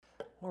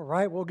All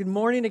right, well, good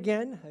morning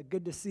again.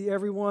 Good to see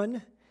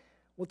everyone.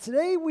 Well,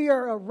 today we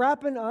are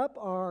wrapping up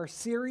our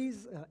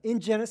series in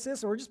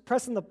Genesis. We're just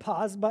pressing the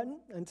pause button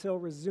until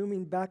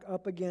resuming back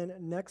up again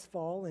next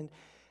fall. And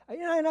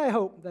I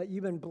hope that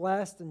you've been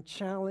blessed and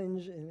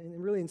challenged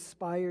and really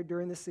inspired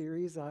during the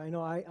series. I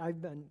know I've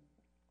been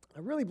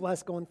really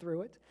blessed going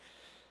through it.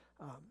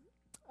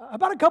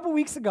 About a couple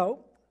weeks ago,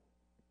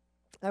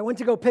 I went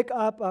to go pick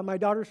up my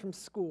daughters from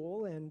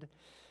school, and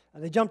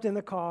they jumped in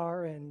the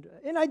car, and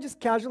I just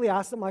casually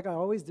asked them, like I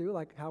always do,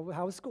 like, how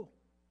was school?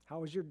 How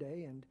was your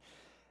day?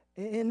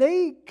 And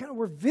they kind of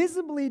were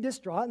visibly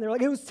distraught, and they're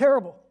like, it was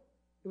terrible.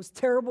 It was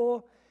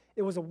terrible.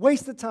 It was a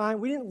waste of time.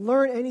 We didn't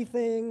learn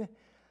anything.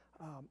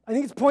 I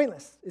think it's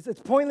pointless. It's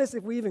pointless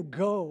if we even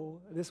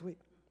go this week.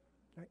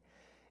 Right?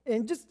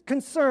 And just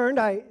concerned,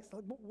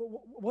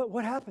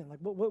 what happened? Like,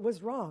 what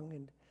was wrong?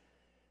 And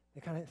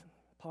they kind of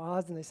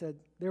paused, and they said,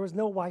 there was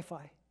no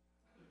Wi-Fi.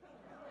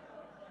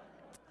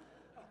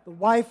 The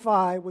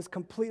Wi-Fi was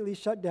completely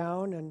shut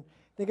down, and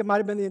I think it might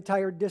have been the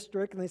entire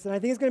district. And they said, I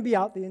think it's going to be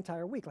out the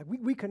entire week. Like,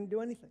 we couldn't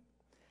do anything.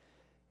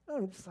 And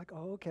I'm just like,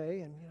 oh, okay.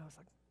 And, it's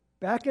like,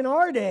 back in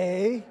our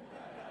day,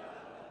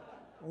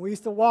 when we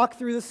used to walk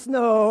through the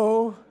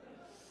snow,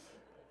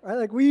 right?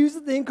 Like, we used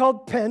a thing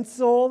called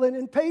pencil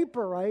and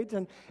paper, right?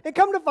 And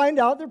come to find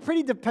out, they're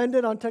pretty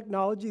dependent on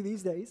technology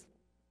these days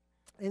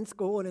in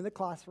school and in the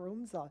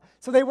classrooms.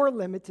 So they were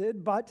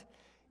limited, but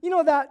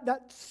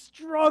that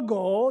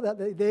struggle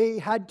that they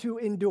had to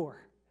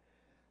endure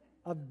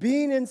of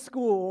being in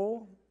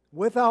school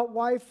without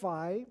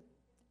Wi-Fi,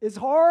 as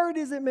hard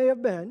as it may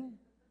have been,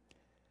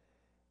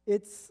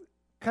 it's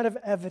kind of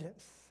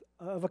evidence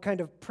of a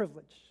kind of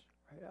privilege,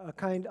 right? A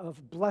kind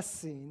of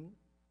blessing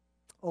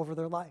over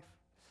their life.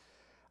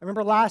 I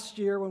remember last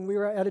year when we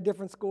were at a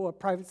different school, a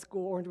private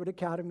school, Orangewood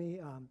Academy.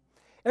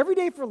 Every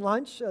day for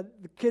lunch,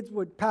 the kids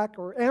would pack,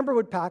 or Amber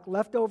would pack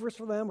leftovers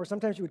for them, or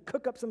sometimes she would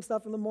cook up some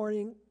stuff in the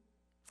morning,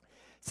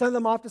 send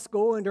them off to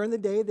school, and during the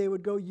day they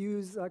would go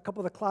use a couple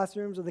of the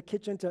classrooms or the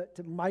kitchen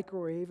to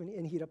microwave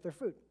and heat up their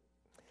food.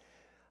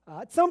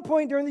 At some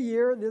point during the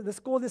year, the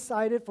school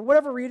decided, for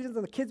whatever reason,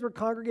 the kids were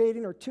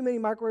congregating or too many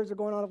microwaves were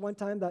going on at one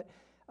time, that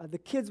the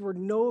kids were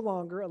no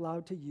longer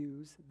allowed to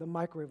use the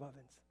microwave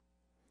ovens.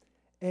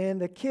 And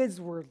the kids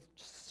were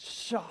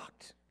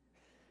shocked,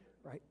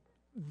 right?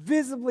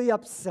 Visibly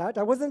upset.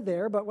 I wasn't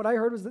there, but what I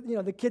heard was that,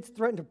 the kids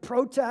threatened to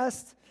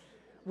protest,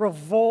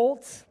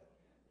 revolt,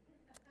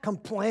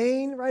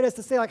 complain, right? As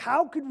to say, like,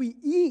 how could we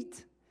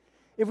eat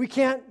if we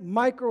can't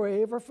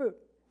microwave our food?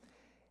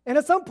 And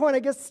at some point, I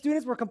guess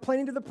students were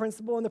complaining to the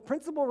principal, and the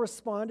principal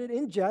responded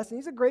in jest, and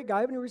he's a great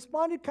guy, but he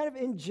responded kind of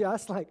in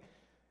jest, like,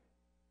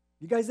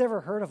 you guys ever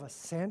heard of a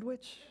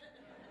sandwich?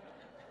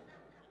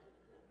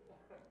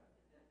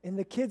 And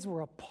the kids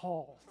were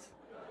appalled,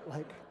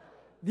 like,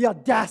 the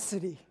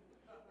audacity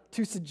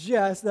to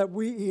suggest that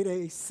we eat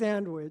a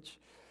sandwich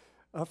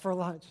for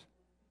lunch,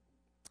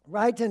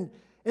 right? And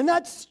in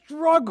that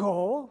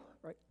struggle,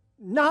 right,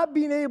 not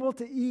being able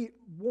to eat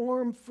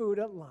warm food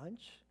at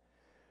lunch,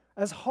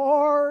 as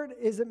hard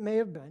as it may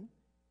have been,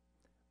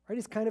 right,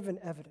 is kind of an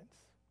evidence,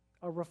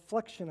 a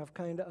reflection of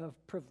kind of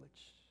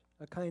privilege,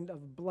 a kind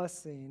of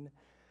blessing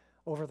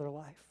over their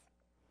life.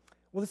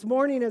 Well, this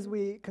morning, as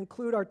we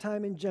conclude our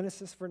time in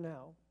Genesis for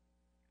now,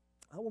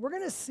 what we're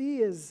going to see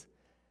is,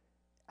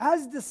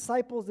 as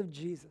disciples of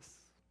Jesus,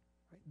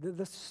 right,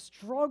 the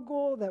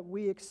struggle that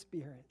we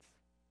experience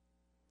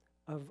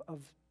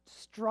of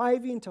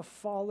striving to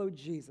follow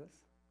Jesus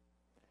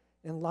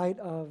in light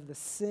of the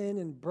sin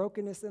and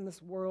brokenness in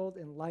this world,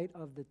 in light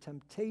of the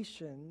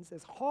temptations,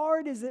 as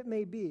hard as it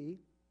may be,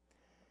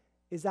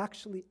 is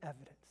actually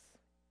evidence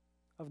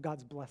of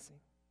God's blessing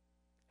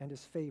and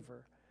His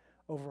favor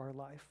over our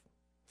life.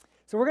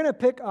 So we're going to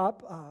pick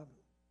up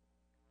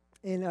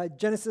in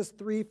Genesis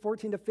 3,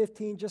 14 to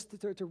 15, just to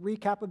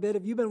recap a bit.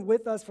 If you've been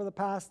with us for the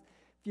past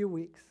few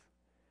weeks,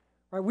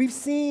 right, we've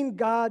seen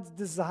God's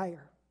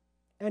desire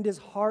and His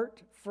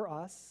heart for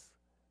us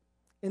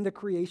in the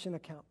creation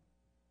account.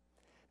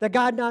 That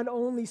God not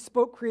only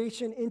spoke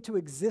creation into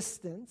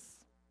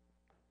existence,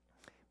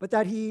 but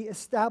that He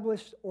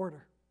established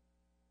order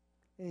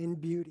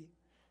and beauty.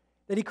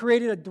 That He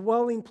created a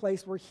dwelling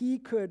place where He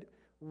could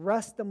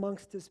rest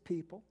amongst His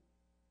people,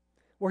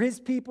 where His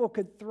people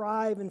could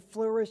thrive and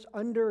flourish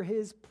under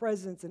His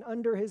presence and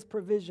under His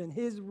provision,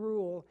 His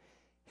rule,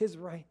 His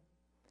reign.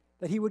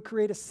 That He would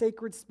create a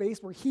sacred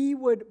space where He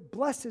would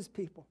bless His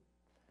people,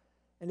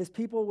 and His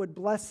people would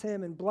bless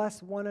Him and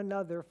bless one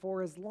another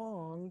for as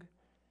long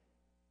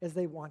as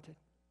they wanted.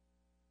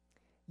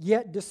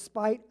 Yet,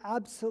 despite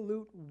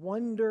absolute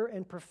wonder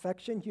and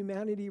perfection,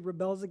 humanity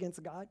rebels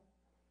against God.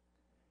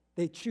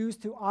 They choose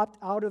to opt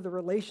out of the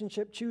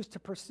relationship, choose to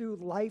pursue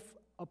life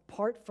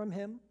apart from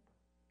Him.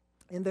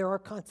 And there are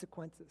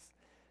consequences,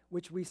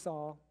 which we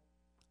saw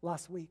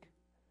last week.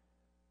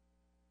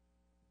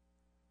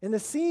 And the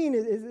scene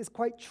is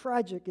quite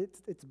tragic.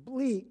 It's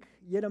bleak,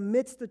 yet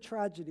amidst the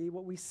tragedy,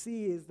 what we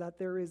see is that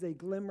there is a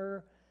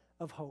glimmer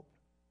of hope.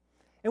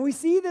 And we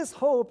see this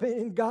hope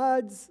in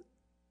God's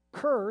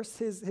curse,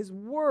 his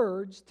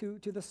words to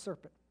the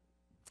serpent.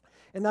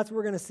 And that's what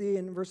we're going to see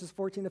in verses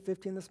 14 to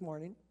 15 this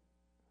morning.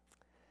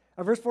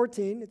 Verse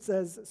 14, it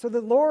says, "So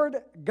the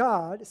Lord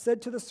God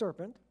said to the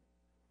serpent,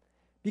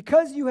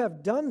 'Because you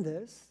have done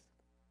this,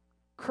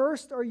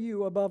 cursed are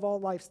you above all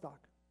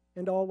livestock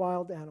and all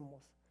wild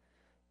animals.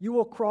 You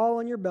will crawl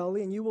on your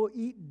belly, and you will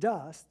eat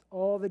dust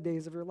all the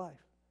days of your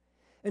life.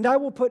 And I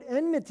will put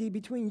enmity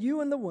between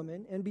you and the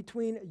woman, and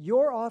between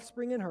your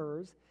offspring and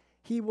hers.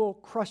 He will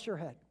crush your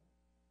head,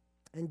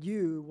 and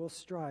you will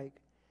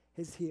strike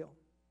his heel.'"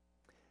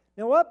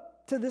 Now,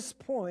 up to this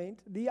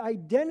point, the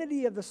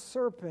identity of the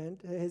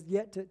serpent has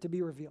yet to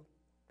be revealed.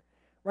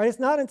 Right? It's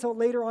not until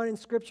later on in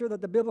Scripture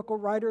that the biblical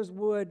writers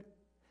would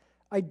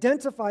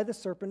identify the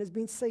serpent as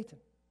being Satan,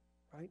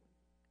 right?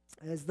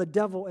 As the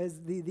devil,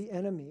 as the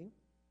enemy.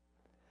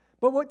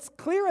 But what's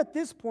clear at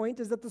this point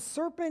is that the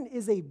serpent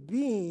is a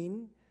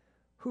being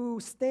who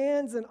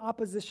stands in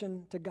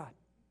opposition to God.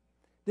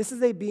 This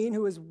is a being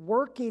who is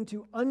working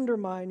to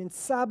undermine and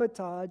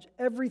sabotage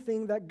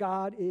everything that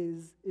God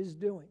is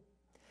doing.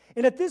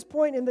 And at this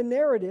point in the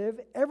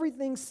narrative,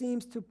 everything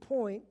seems to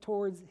point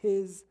towards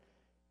his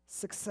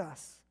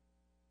success.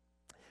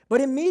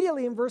 But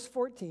immediately in verse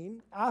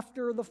 14,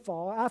 after the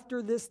fall,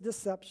 after this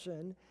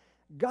deception,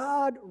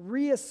 God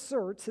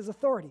reasserts his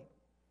authority.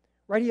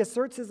 Right? He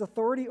asserts his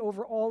authority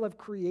over all of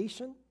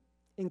creation,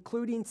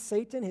 including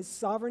Satan, his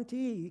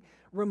sovereignty. He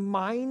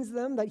reminds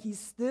them that he's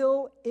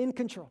still in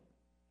control.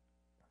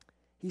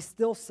 He's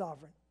still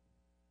sovereign.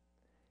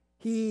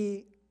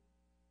 He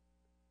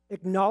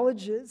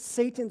acknowledges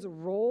Satan's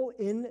role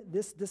in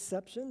this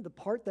deception, the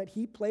part that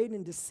he played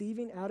in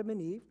deceiving Adam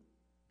and Eve.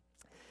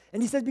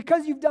 And he says,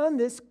 "Because you've done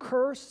this,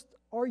 cursed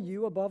are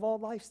you above all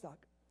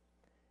livestock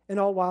and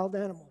all wild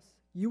animals.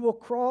 You will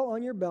crawl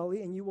on your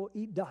belly, and you will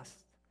eat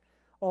dust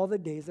all the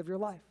days of your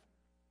life."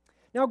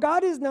 Now,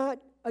 God is not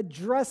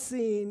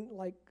addressing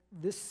like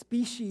this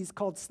species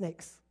called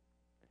snakes.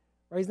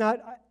 Right? He's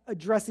not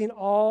addressing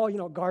all,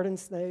 garden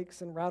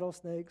snakes and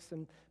rattlesnakes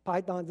and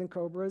pythons and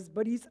cobras,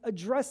 but he's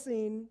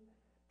addressing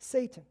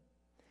Satan.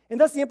 And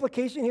thus the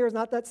implication here is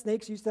not that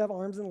snakes used to have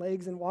arms and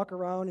legs and walk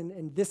around,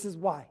 and this is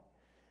why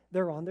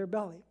they're on their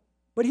belly.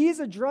 But he is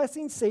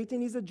addressing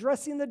Satan, he's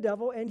addressing the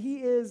devil, and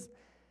he is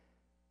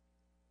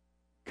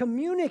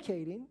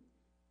communicating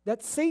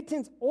that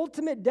Satan's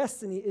ultimate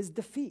destiny is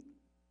defeat.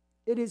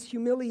 It is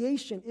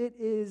humiliation. It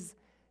is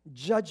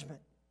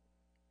judgment.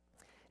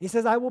 He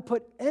says, "I will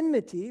put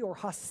enmity," or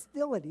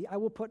hostility, "I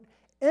will put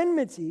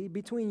enmity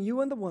between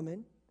you and the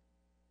woman,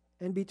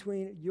 and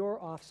between your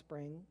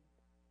offspring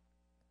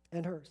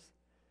and hers."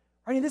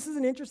 I mean, this is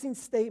an interesting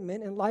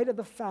statement in light of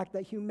the fact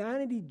that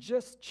humanity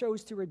just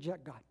chose to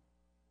reject God.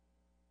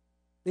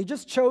 They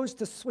just chose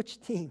to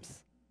switch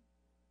teams,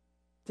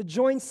 to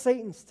join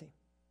Satan's team,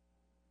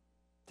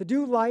 to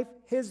do life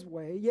his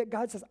way. Yet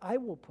God says, "I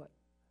will put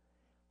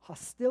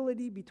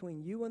hostility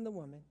between you and the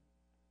woman,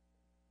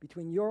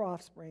 between your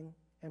offspring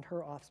and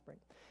her offspring."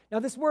 Now,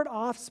 this word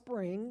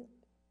offspring,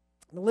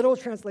 the literal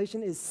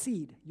translation is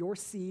seed, your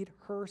seed,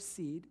 her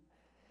seed.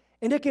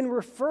 And it can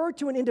refer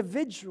to an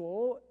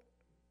individual,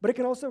 but it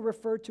can also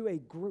refer to a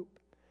group.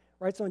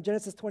 Right? So in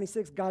Genesis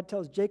 26, God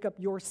tells Jacob,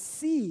 "Your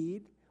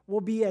seed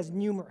will be as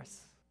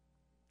numerous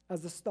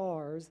as the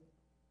stars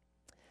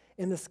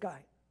in the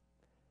sky."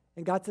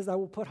 And God says, "I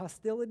will put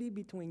hostility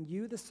between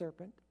you, the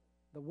serpent,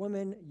 the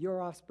woman, your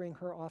offspring,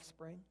 her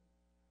offspring."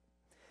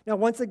 Now,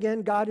 once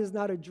again, God is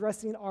not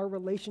addressing our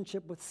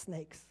relationship with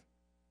snakes,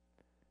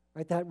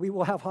 right? That we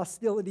will have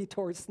hostility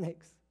towards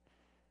snakes.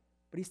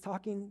 But he's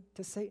talking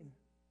to Satan.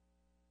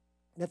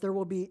 That there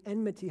will be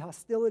enmity,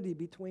 hostility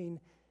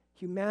between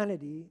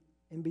humanity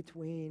and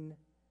between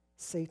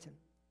Satan.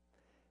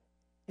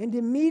 And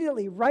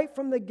immediately, right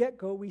from the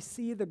get-go, we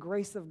see the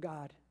grace of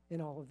God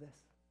in all of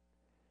this.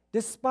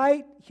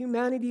 Despite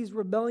humanity's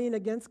rebellion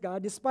against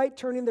God, despite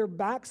turning their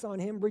backs on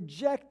him,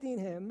 rejecting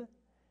him,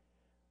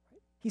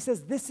 he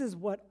says, "This is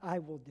what I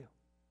will do.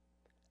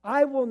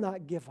 I will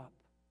not give up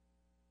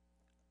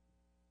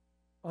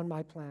on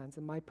my plans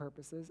and my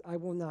purposes. I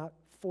will not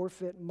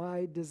forfeit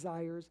my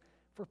desires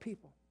for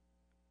people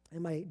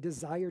and my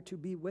desire to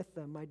be with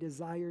them, my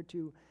desire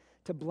to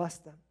bless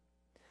them."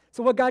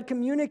 So what God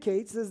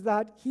communicates is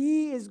that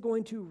he is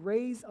going to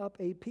raise up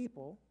a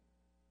people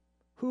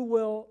who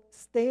will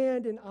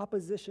stand in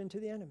opposition to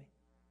the enemy.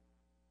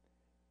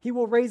 He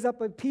will raise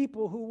up a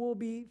people who will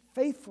be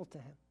faithful to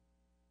him.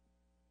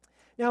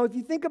 Now, if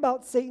you think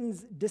about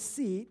Satan's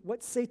deceit,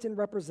 what Satan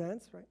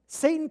represents, right?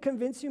 Satan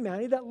convinced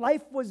humanity that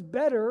life was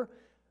better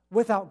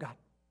without God.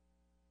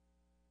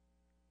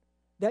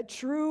 That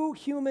true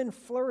human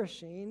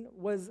flourishing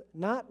was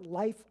not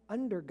life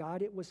under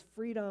God, it was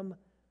freedom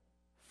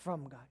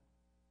from God.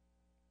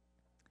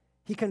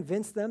 He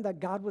convinced them that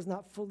God was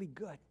not fully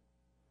good,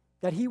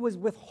 that he was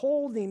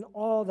withholding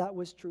all that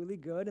was truly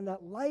good, and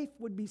that life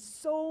would be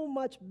so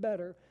much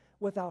better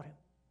without him.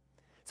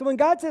 So when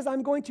God says,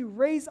 "I'm going to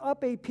raise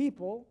up a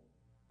people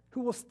who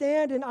will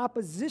stand in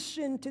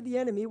opposition to the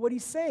enemy," what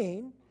he's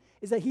saying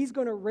is that he's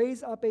going to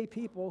raise up a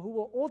people who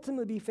will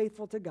ultimately be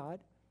faithful to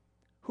God,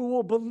 who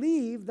will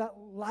believe that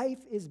life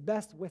is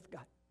best with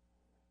God,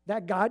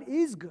 that God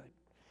is good,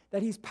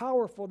 that he's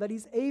powerful, that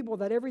he's able,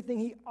 that everything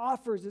he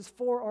offers is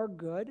for our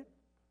good,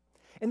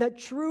 and that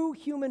true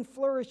human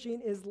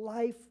flourishing is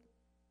life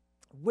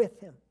with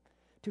him,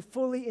 to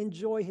fully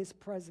enjoy his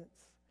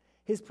presence,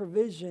 his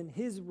provision,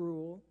 his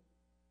rule,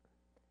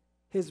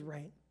 his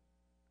reign.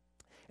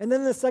 And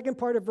then in the second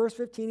part of verse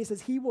 15, he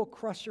says, he will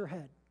crush your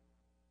head,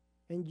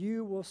 and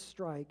you will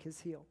strike his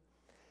heel.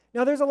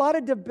 Now, there's a lot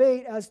of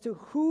debate as to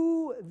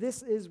who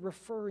this is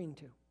referring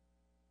to.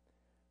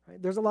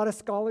 Right? There's a lot of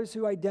scholars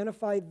who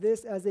identify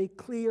this as a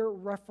clear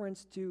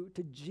reference to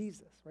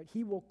Jesus. Right?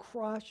 He will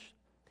crush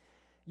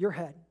your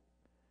head.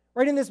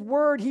 Right? In this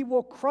word, he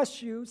will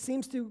crush you,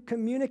 seems to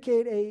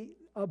communicate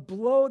a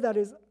blow that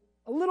is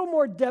a little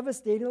more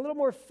devastating, a little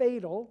more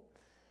fatal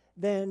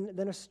than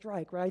a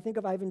strike. Right? I think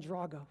of Ivan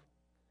Drago.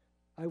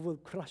 I will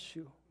crush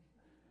you.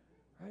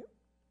 Right?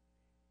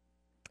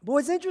 But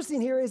what's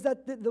interesting here is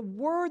that the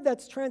word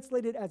that's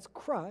translated as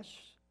crush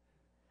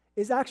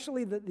is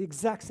actually the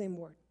exact same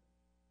word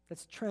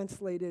that's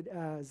translated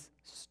as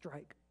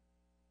strike.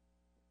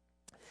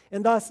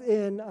 And thus,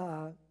 in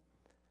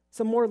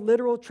some more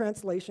literal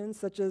translations,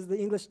 such as the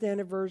English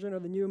Standard Version or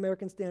the New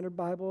American Standard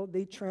Bible,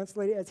 they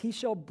translate it as, he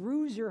shall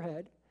bruise your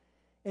head,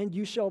 and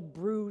you shall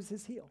bruise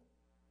his heel,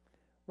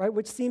 right?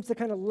 Which seems to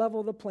kind of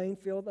level the playing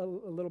field a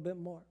little bit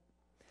more.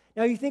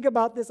 Now, you think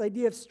about this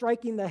idea of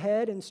striking the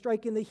head and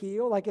striking the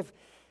heel, like if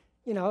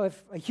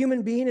a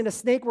human being and a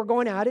snake were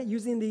going at it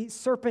using the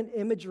serpent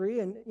imagery,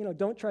 and,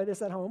 don't try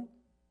this at home.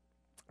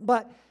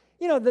 But,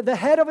 the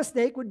head of a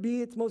snake would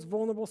be its most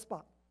vulnerable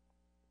spot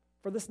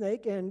for the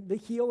snake, and the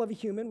heel of a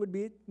human would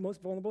be its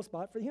most vulnerable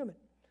spot for the human.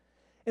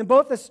 And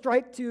both a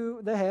strike to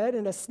the head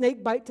and a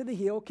snake bite to the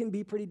heel can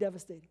be pretty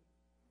devastating,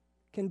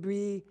 can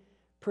be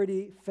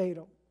pretty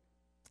fatal.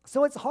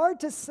 So it's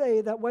hard to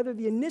say that whether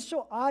the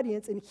initial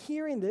audience in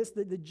hearing this,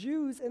 the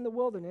Jews in the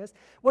wilderness,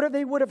 whether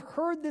they would have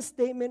heard this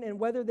statement and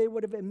whether they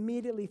would have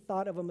immediately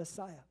thought of a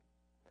Messiah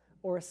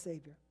or a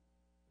Savior.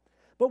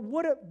 But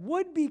what it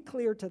would be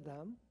clear to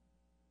them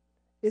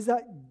is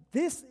that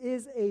this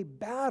is a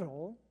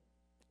battle,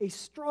 a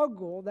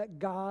struggle that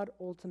God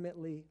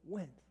ultimately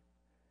wins.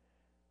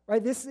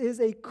 Right? This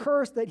is a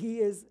curse that he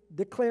is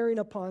declaring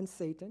upon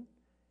Satan.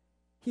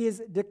 He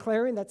is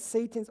declaring that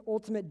Satan's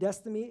ultimate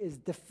destiny is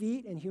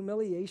defeat and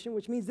humiliation,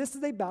 which means this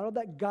is a battle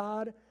that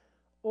God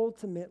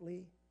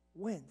ultimately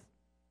wins.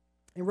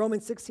 In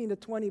Romans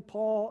 16-20,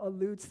 Paul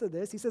alludes to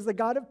this. He says, the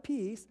God of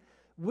peace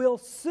will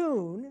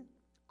soon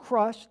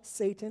crush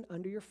Satan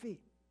under your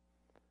feet.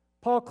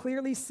 Paul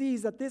clearly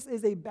sees that this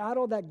is a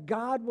battle that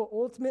God will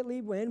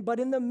ultimately win, but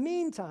in the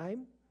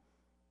meantime,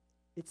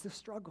 it's a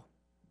struggle.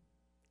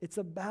 It's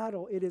a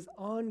battle. It is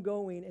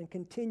ongoing and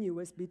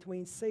continuous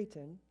between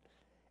Satan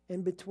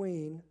and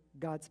between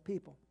God's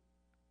people.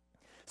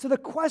 So the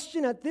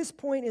question at this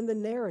point in the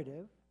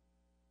narrative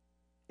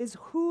is,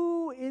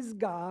 who is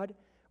God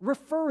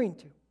referring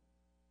to?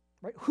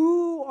 Right?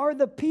 Who are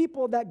the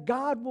people that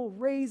God will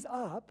raise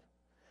up,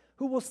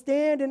 who will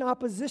stand in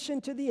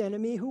opposition to the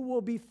enemy, who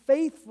will be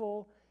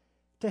faithful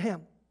to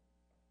him?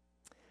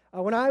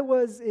 When I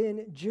was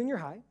in junior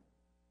high,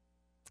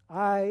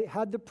 I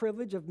had the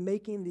privilege of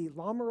making the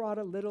La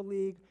Mirada Little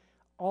League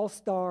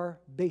All-Star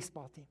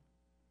baseball team.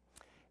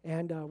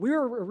 And we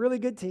were a really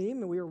good team,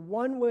 and we were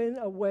one win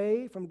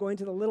away from going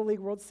to the Little League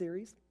World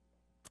Series.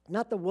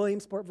 Not the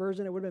Williamsport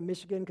version. It would have been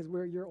Michigan because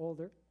we're a year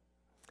older.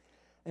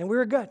 And we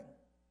were good.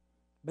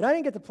 But I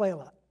didn't get to play a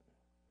lot.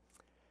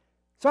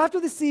 So after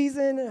the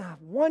season,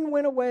 one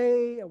win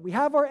away, we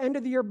have our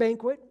end-of-the-year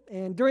banquet.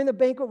 And during the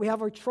banquet, we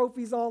have our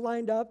trophies all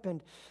lined up.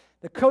 And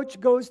the coach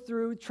goes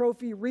through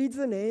trophy, reads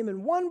the name,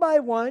 and one by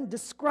one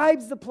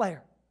describes the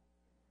player,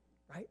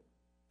 right?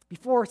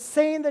 Before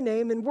saying the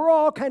name, and we're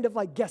all kind of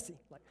like guessing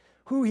like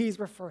who he's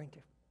referring to.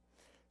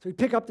 So we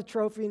pick up the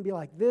trophy and be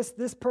like,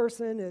 this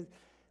person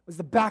was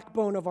the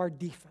backbone of our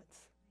defense.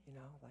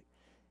 Like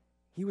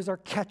he was our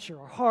catcher,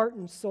 our heart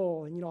and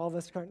soul. And all of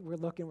us we're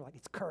looking, we're like,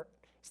 it's Kurt.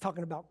 He's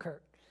talking about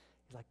Kurt.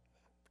 He's like,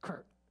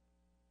 Kurt.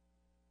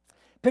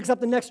 Picks up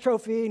the next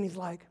trophy and he's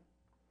like,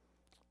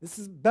 this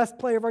is the best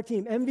player of our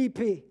team,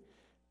 MVP,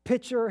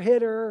 pitcher,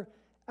 hitter,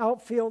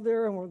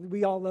 outfielder. And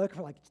we all look,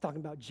 we're like, he's talking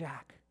about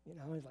Jack. He's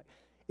like,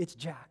 it's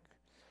Jack.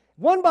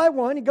 One by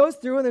one, he goes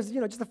through, and there's,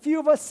 just a few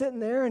of us sitting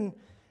there, and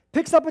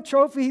picks up a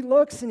trophy. He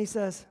looks, and he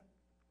says,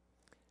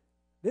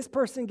 this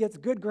person gets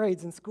good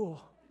grades in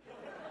school.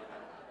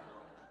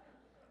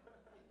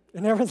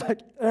 And everyone's like,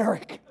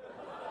 Eric.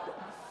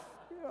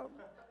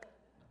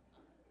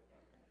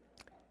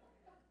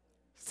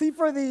 See,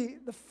 for the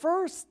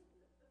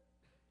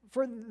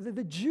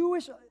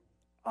Jewish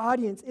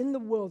audience in the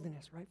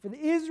wilderness, right? For the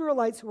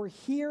Israelites who are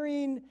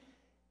hearing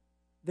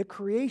the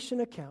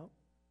creation account,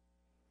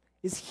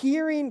 is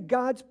hearing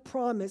God's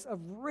promise of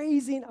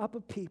raising up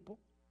a people,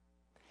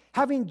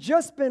 having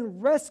just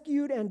been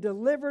rescued and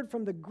delivered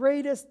from the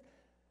greatest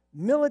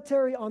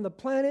military on the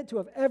planet to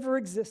have ever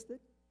existed.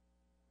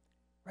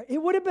 Right? It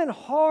would have been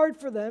hard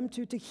for them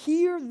to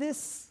hear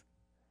this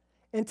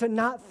and to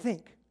not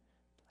think,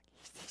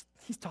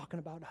 he's talking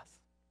about us.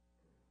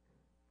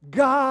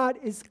 God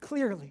is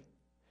clearly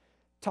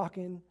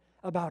talking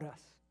about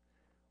us.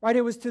 Right?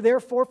 It was to their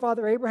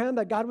forefather Abraham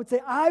that God would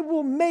say, I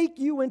will make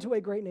you into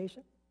a great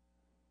nation.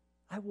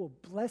 I will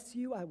bless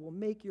you. I will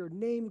make your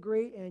name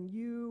great, and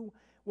you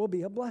will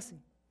be a blessing.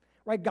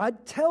 Right?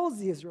 God tells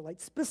the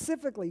Israelites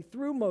specifically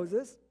through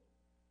Moses,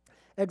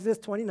 Exodus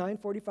 29,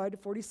 45 to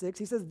 46,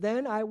 he says,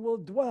 then I will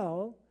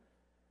dwell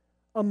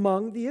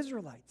among the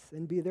Israelites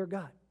and be their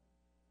God.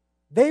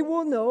 They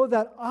will know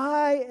that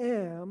I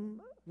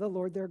am the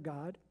Lord their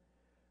God,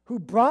 who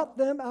brought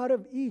them out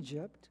of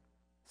Egypt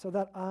so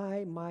that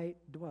I might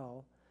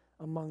dwell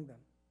among them.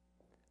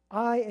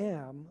 I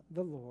am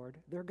the Lord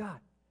their God.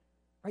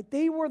 Right?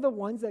 They were the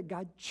ones that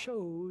God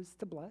chose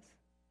to bless.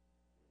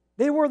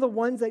 They were the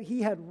ones that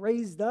he had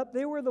raised up.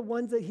 They were the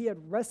ones that he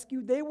had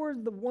rescued. They were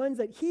the ones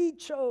that he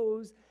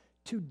chose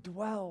to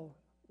dwell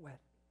with,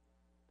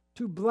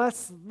 to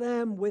bless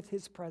them with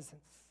his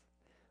presence,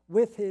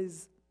 with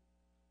his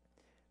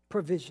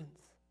provisions.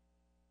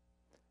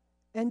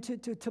 And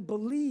to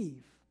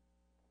believe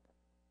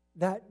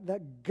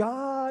that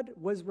God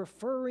was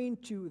referring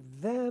to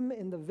them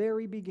in the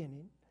very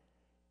beginning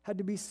had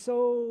to be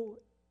so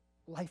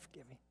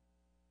life-giving,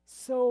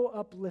 so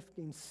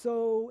uplifting,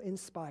 so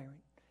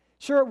inspiring.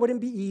 Sure, it wouldn't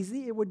be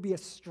easy. It would be a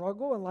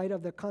struggle in light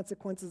of the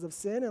consequences of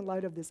sin, in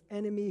light of this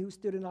enemy who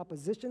stood in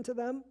opposition to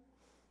them.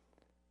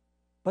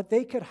 But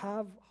they could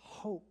have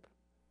hope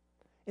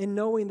in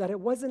knowing that it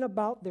wasn't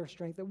about their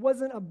strength, it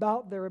wasn't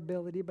about their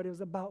ability, but it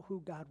was about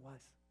who God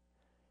was.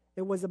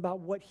 It was about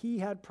what he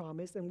had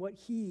promised and what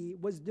he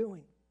was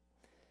doing.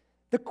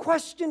 The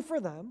question for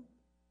them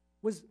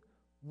was,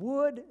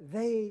 would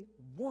they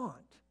want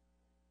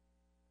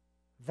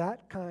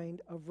that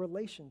kind of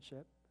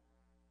relationship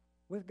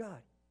with God?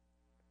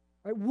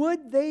 Right?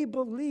 Would they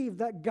believe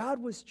that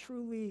God was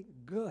truly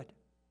good,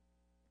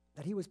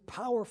 that he was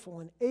powerful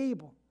and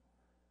able,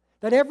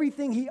 that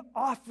everything he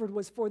offered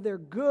was for their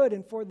good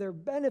and for their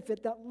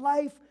benefit, that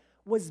life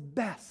was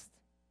best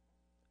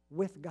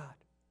with God,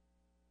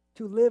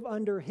 to live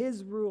under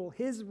his rule,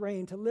 his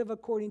reign, to live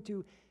according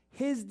to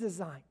his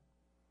design,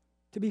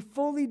 to be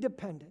fully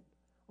dependent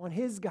on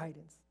his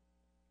guidance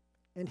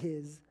and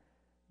his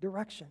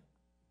direction?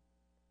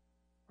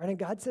 Right? And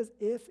God says,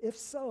 if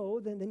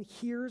so, then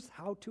here's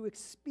how to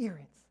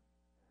experience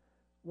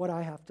what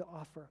I have to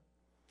offer.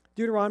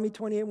 Deuteronomy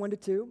 28,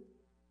 1-2.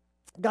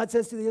 God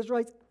says to the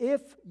Israelites,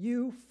 if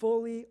you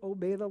fully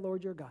obey the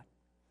Lord your God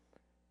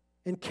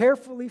and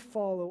carefully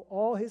follow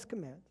all his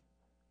commands,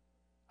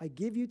 I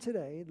give you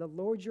today, the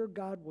Lord your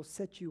God will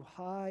set you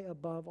high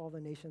above all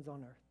the nations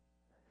on earth.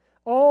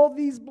 All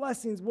these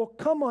blessings will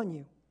come on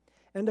you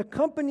and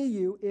accompany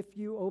you if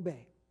you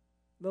obey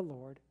the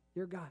Lord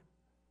your God.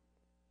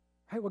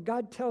 Right, what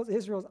God tells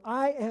Israel is,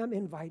 I am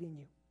inviting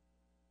you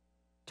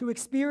to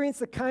experience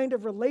the kind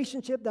of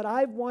relationship that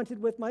I've wanted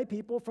with my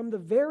people from the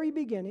very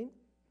beginning.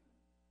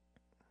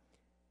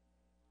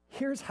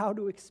 Here's how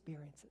to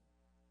experience it.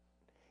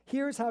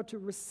 Here's how to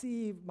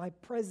receive my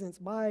presence,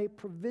 my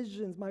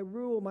provisions, my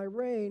rule, my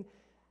reign.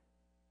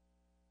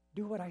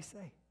 Do what I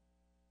say.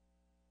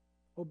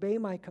 Obey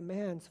my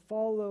commands.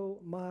 Follow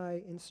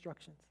my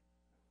instructions.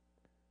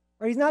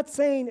 Right, he's not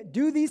saying,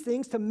 do these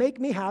things to make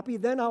me happy,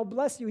 then I'll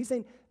bless you. He's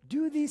saying,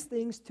 do these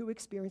things to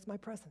experience my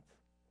presence,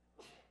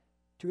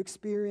 to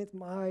experience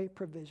my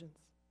provisions.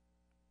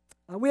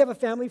 We have a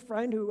family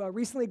friend who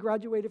recently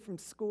graduated from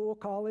school,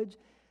 college,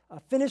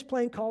 finished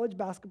playing college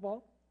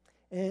basketball,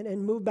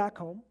 and moved back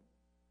home.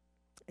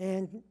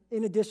 And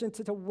in addition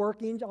to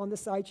working on the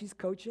side, she's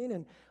coaching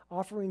and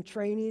offering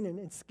training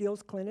and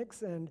skills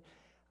clinics. And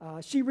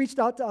she reached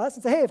out to us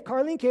and said, hey, if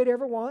Carly and Kate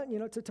ever want,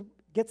 to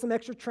get some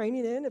extra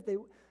training in, if they,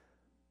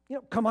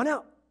 come on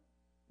out.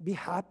 Be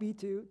happy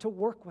to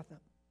work with them.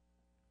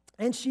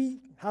 And she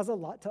has a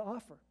lot to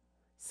offer.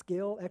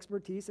 Skill,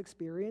 expertise,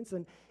 experience,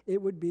 and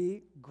it would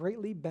be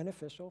greatly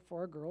beneficial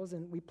for our girls,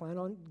 and we plan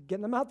on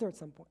getting them out there at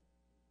some point.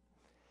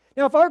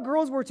 Now, if our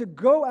girls were to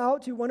go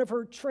out to one of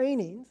her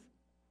trainings,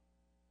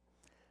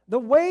 the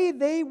way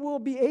they will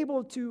be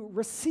able to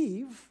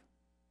receive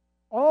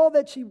all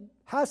that she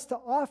has to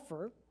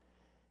offer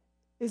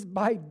is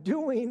by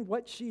doing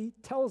what she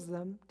tells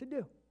them to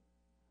do.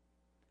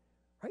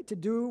 Right? To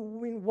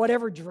doing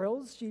whatever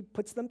drills she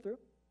puts them through,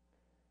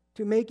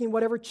 to making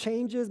whatever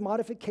changes,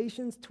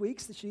 modifications,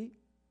 tweaks that she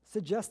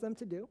suggests them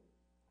to do.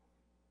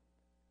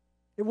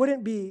 It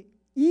wouldn't be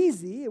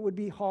easy. It would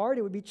be hard.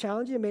 It would be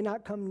challenging. It may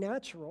not come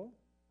natural.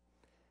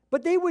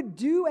 But they would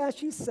do as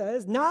she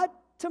says, not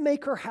to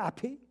make her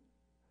happy,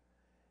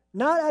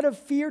 not out of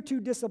fear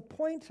to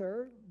disappoint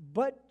her,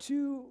 but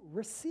to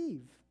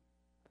receive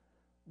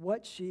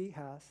what she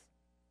has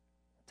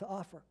to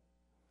offer.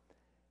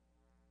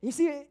 You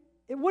see,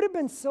 it would have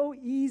been so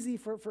easy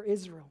for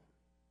Israel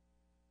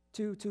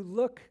to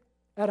look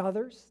at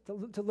others,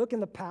 to look in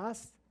the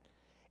past,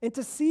 and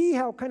to see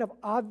how kind of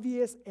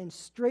obvious and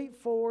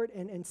straightforward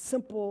and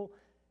simple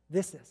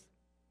this is.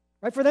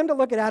 Right? For them to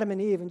look at Adam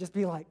and Eve and just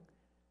be like,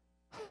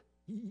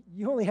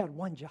 you only had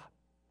one job.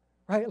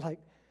 Right? Like,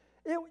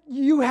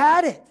 you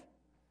had it.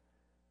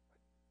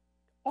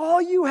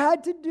 All you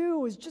had to do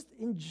was just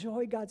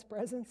enjoy God's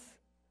presence,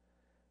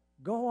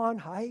 go on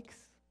hikes,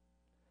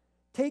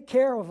 take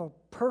care of a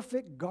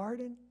perfect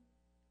garden,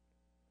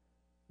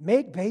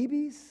 make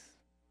babies,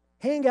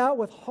 hang out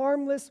with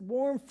harmless,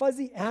 warm,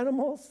 fuzzy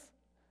animals,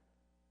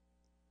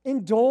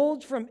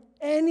 indulge from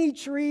any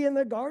tree in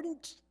the garden,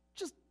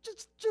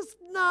 just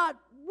not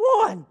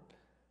one,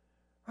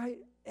 right?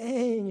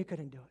 And you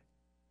couldn't do it.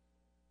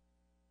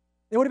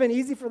 It would have been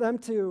easy for them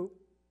to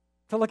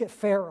look at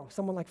Pharaoh,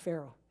 someone like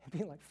Pharaoh, and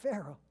be like,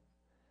 Pharaoh,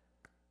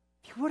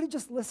 if you would have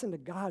just listened to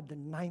God the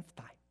 9th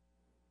time,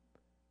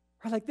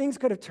 right? Like things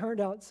could have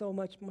turned out so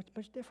much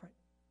different.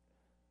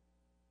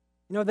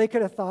 You know, they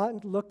could have thought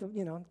and looked,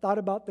 thought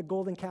about the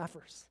golden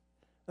calfers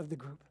of the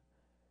group.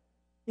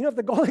 You know, if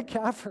the golden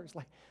calfers,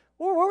 like,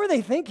 what were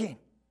they thinking?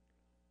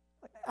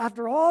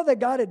 After all that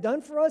God had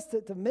done for us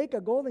to make a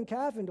golden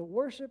calf and to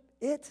worship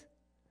it.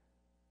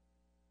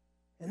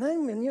 And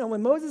then,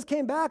 when Moses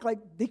came back, like,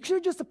 they should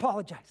have just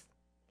apologized.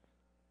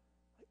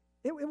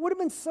 It would have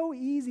been so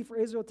easy for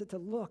Israel to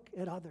look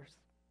at others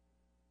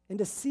and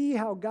to see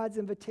how God's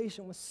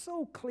invitation was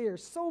so clear,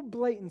 so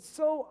blatant,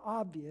 so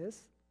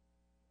obvious.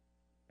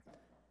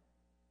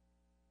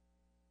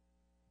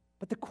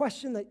 But the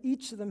question that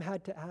each of them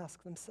had to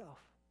ask themselves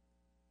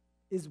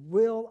is,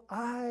 will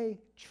I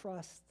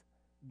trust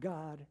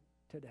God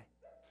today?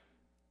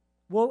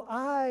 Will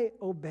I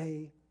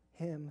obey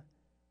Him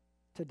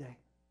today?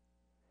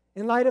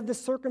 In light of the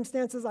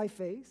circumstances I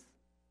face,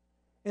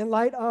 in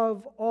light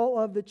of all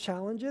of the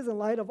challenges, in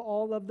light of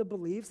all of the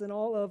beliefs, and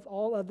all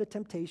of the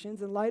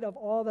temptations, in light of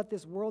all that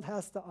this world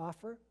has to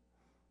offer,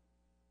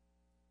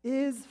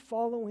 is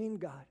following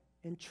God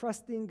and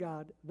trusting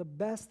God the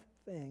best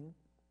thing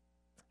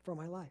for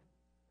my life?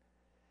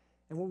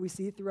 And what we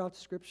see throughout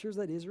Scriptures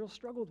that Israel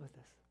struggled with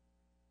this.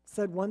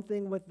 Said one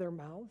thing with their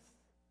mouths,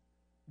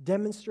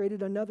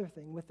 demonstrated another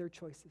thing with their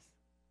choices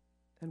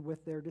and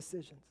with their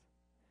decisions.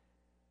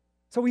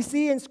 So we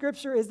see in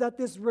Scripture is that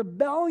this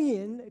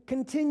rebellion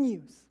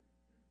continues.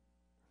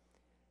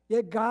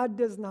 Yet God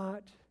does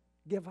not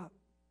give up.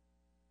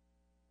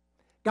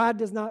 God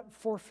does not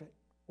forfeit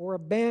or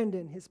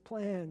abandon His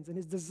plans and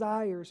His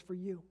desires for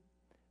you,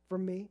 for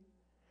me.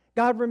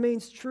 God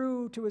remains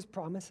true to His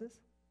promises.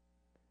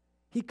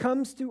 He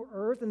comes to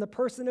earth in the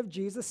person of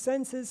Jesus,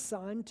 sends His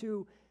Son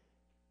to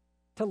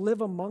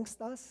live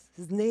amongst us.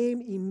 His name,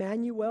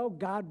 Emmanuel,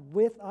 God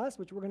with us,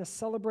 which we're going to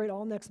celebrate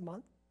all next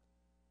month.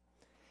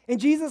 And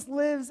Jesus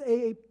lives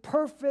a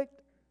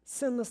perfect,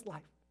 sinless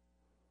life.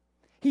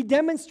 He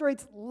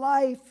demonstrates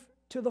life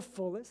to the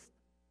fullest.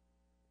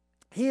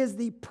 He is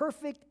the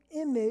perfect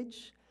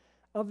image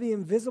of the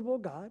invisible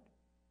God,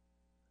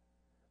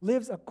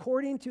 lives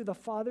according to the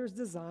Father's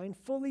design,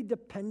 fully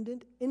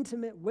dependent,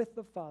 intimate with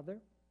the Father.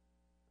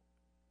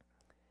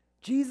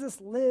 Jesus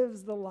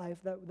lives the life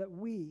that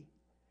we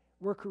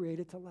were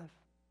created to live.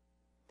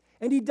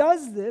 And He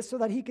does this so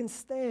that He can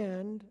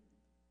stand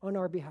on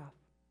our behalf.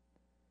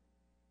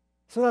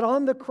 So that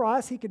on the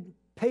cross He could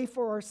pay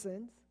for our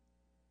sins.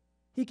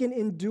 He can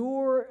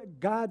endure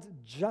God's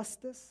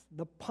justice,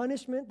 the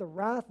punishment, the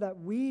wrath that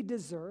we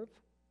deserve.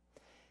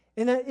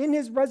 And that in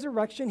His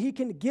resurrection, He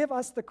can give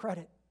us the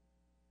credit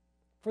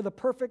for the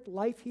perfect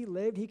life He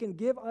lived. He can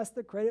give us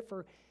the credit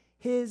for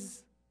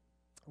His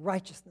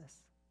righteousness.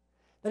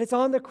 That it's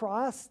on the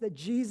cross that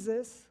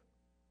Jesus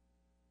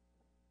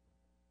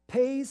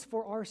pays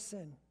for our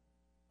sin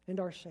and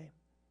our shame.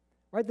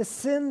 Right? The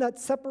sin that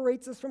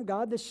separates us from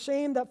God, the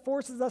shame that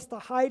forces us to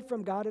hide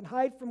from God and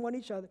hide from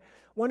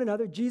one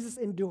another, Jesus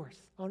endures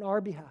on our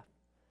behalf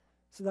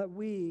so that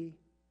we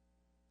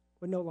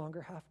would no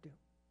longer have to.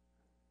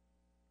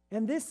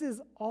 And this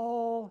is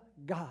all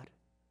God,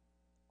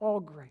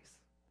 all grace.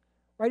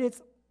 Right?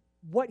 It's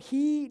what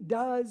He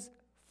does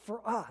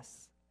for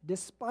us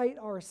despite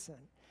our sin,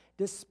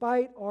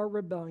 despite our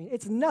rebellion.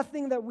 It's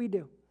nothing that we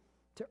do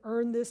to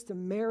earn this, to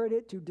merit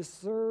it, to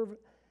deserve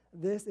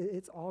this.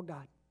 It's all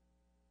God.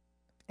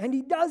 And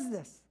He does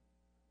this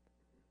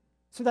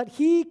so that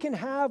He can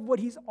have what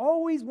He's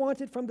always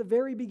wanted from the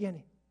very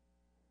beginning,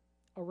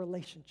 a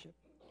relationship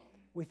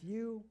with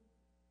you,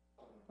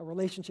 a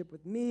relationship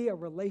with me, a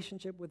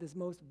relationship with His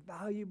most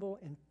valuable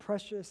and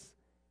precious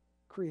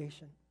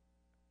creation.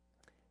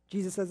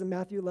 Jesus says in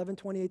Matthew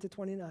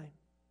 11:28-29,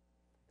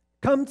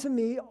 "Come to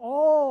me,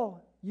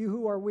 all you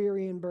who are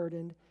weary and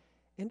burdened,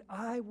 and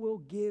I will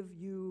give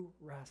you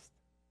rest.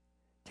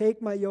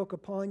 Take my yoke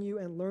upon you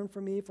and learn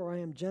from me, for I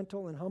am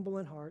gentle and humble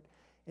in heart,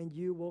 and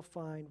you will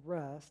find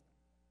rest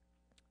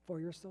for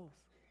your souls."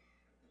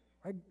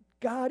 Right?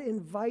 God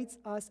invites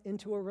us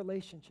into a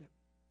relationship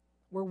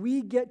where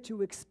we get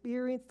to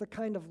experience the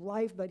kind of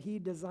life that He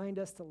designed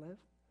us to live,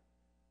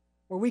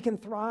 where we can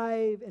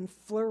thrive and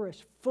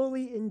flourish,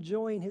 fully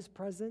enjoying His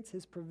presence,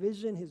 His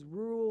provision, His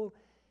rule,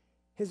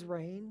 His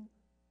reign.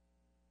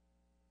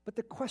 But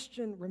the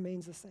question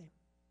remains the same.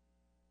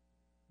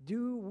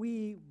 Do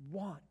we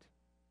want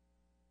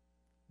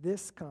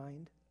this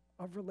kind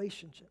of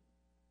relationship?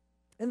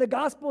 And the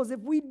gospel is if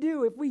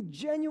we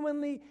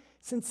genuinely,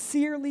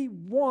 sincerely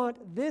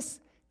want this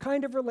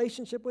kind of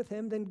relationship with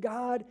Him, then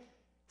God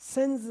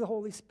sends the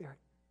Holy Spirit.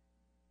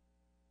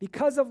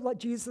 Because of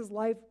Jesus'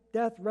 life,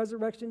 death,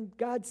 resurrection,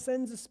 God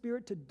sends the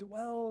Spirit to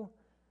dwell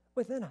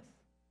within us.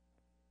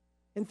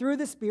 And through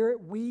the Spirit,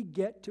 we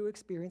get to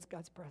experience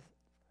God's presence.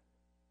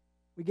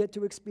 We get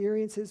to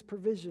experience His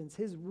provisions,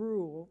 His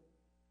rule,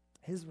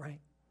 His reign.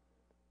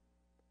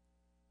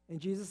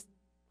 And Jesus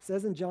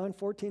says in John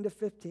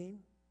 14-15,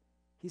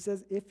 He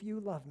says, if you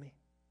love me,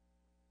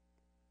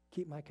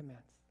 keep my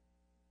commands.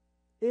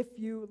 If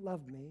you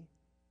love me,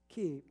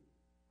 keep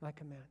my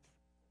commands.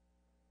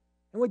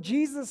 And what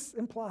Jesus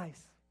implies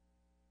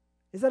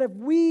is that if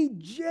we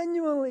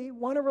genuinely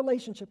want a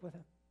relationship with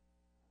Him,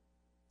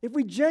 if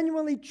we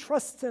genuinely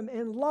trust Him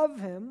and love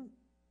Him,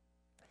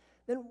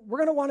 then we're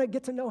going to want to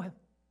get to know Him.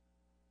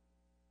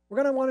 We're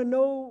going to want to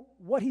know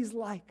what He's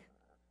like.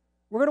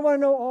 We're going to want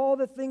to know all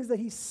the things that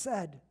He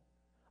said,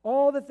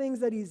 all the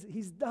things that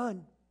He's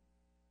done.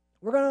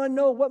 We're going to want to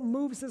know what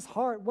moves His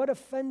heart, what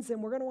offends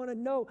Him. We're going to want to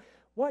know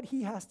what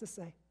He has to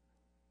say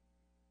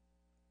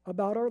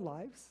about our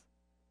lives.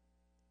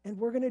 And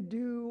we're going to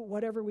do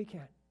whatever we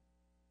can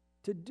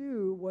to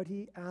do what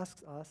He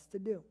asks us to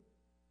do.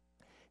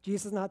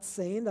 Jesus is not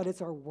saying that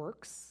it's our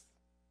works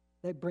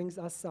that brings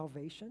us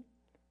salvation,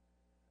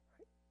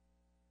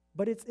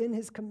 but it's in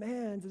His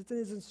commands, it's in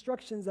His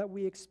instructions that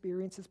we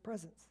experience His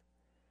presence.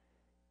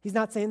 He's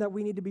not saying that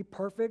we need to be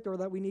perfect or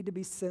that we need to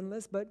be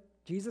sinless, but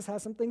Jesus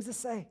has some things to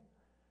say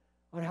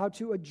on how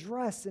to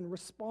address and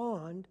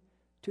respond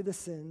to the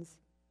sins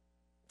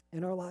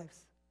in our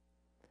lives.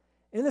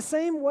 In the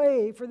same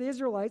way, for the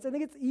Israelites, I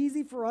think it's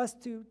easy for us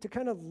to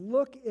kind of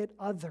look at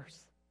others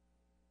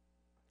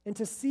and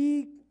to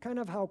see kind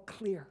of how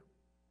clear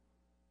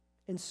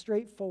and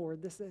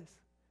straightforward this is.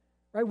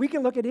 Right? We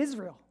can look at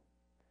Israel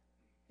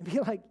and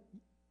be like,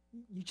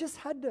 you just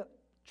had to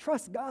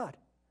trust God.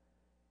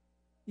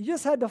 You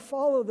just had to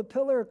follow the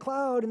pillar of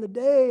cloud in the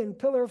day and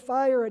pillar of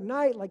fire at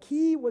night, like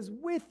He was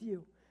with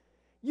you.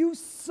 You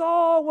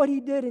saw what He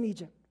did in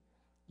Egypt.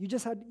 You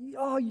just had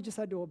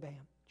to obey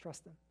Him,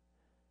 trust Him.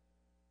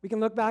 We can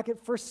look back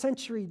at first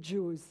century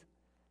Jews.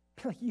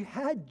 Like, you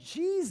had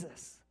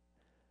Jesus.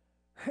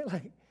 Right?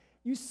 Like,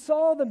 you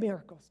saw the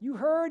miracles. You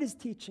heard His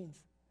teachings.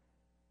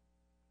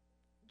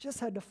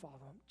 Just had to follow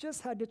Him.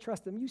 Just had to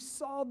trust Him. You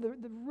saw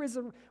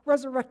the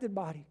resurrected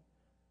body.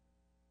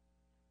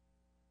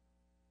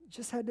 You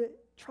just had to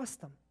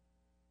trust Him.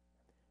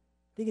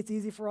 I think it's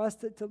easy for us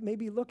to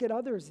maybe look at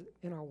others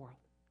in our world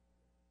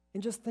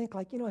and just think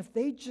like, if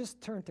they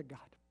just turned to God,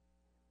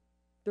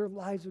 their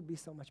lives would be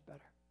so much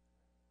better.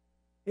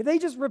 If they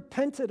just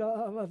repented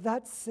of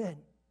that sin,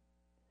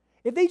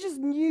 if they just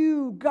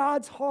knew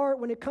God's heart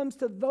when it comes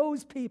to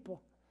those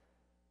people,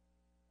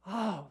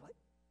 so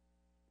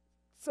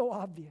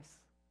obvious.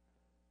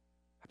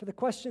 But the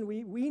question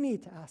we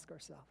need to ask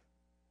ourselves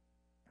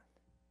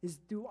is,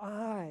 do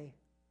I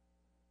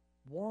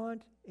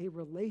want a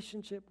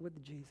relationship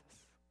with Jesus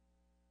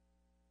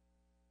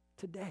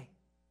today?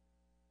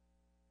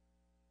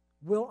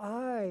 Will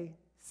I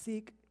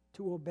seek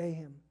to obey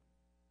Him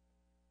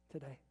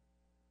today?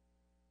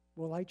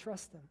 Will I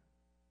trust Him?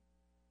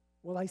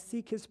 Will I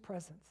seek His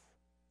presence?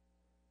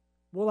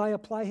 Will I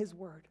apply His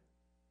word?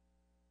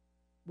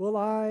 Will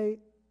I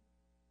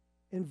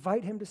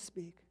invite Him to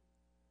speak?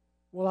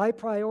 Will I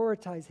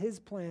prioritize His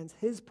plans,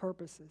 His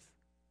purposes?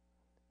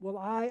 Will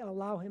I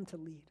allow Him to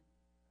lead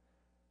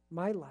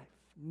my life,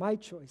 my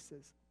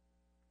choices,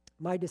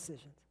 my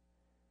decisions?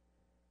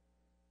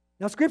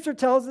 Now, Scripture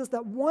tells us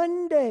that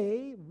one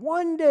day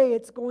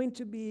it's going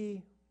to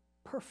be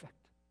perfect.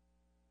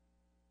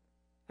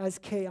 As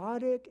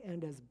chaotic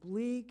and as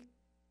bleak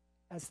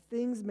as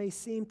things may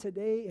seem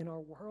today in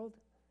our world,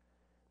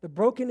 the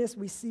brokenness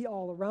we see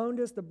all around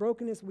us, the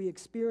brokenness we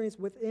experience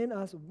within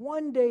us,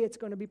 one day it's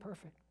going to be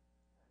perfect.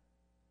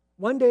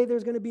 One day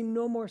there's going to be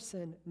no more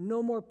sin,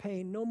 no more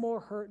pain, no more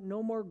hurt,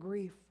 no more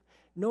grief,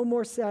 no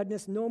more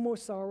sadness, no more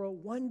sorrow.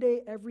 One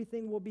day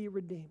everything will be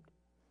redeemed.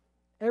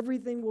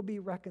 Everything will be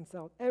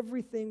reconciled.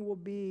 Everything will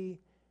be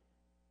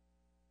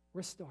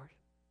restored.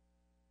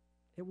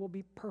 It will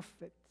be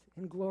perfect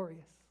and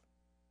glorious.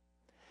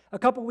 A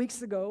couple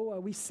weeks ago,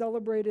 we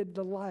celebrated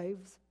the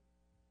lives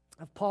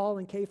of Paul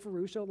and Kay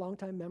Ferruccio,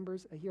 longtime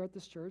members here at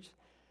this church.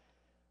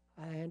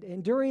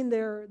 And during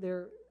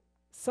their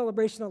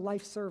celebration of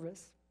life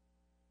service,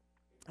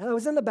 and I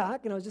was in the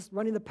back, and I was just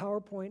running the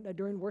PowerPoint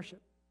during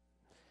worship.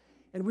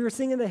 And we were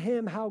singing the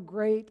hymn, How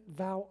Great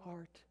Thou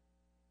Art.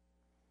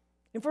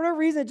 And for no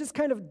reason, it just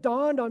kind of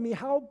dawned on me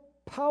how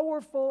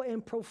powerful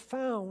and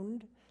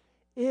profound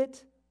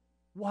it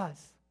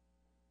was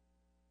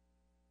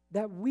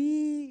that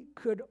we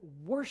could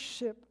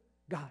worship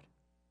God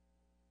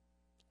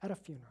at a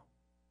funeral.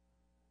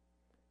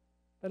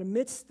 That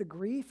amidst the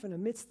grief and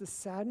amidst the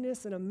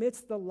sadness and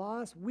amidst the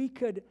loss, we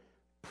could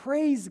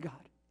praise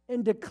God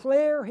and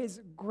declare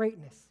His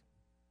greatness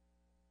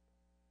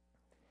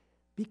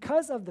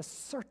because of the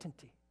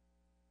certainty,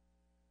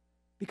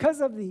 because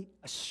of the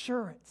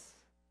assurance,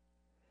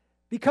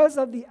 because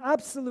of the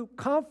absolute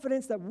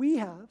confidence that we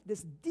have,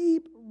 this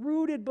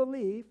deep-rooted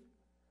belief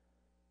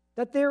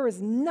that there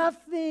is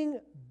nothing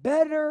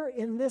better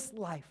in this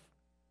life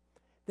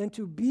than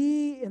to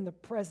be in the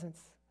presence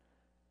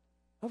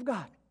of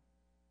God.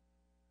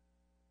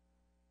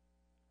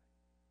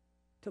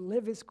 To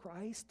live is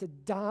Christ, to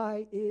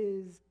die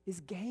is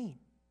gain.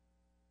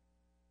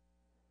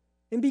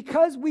 And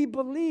because we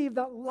believe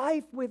that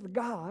life with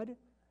God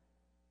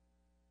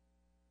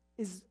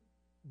is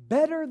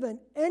better than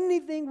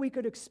anything we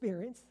could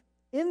experience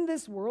in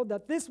this world,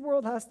 that this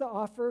world has to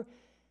offer,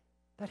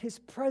 that his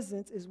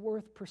presence is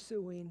worth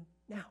pursuing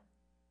now.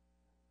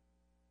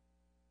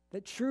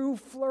 That true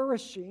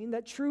flourishing,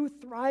 that true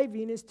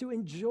thriving is to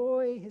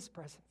enjoy his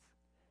presence,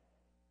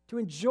 to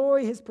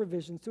enjoy his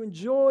provisions, to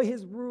enjoy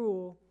his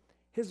rule,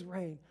 his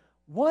reign.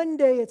 One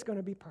day it's going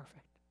to be perfect.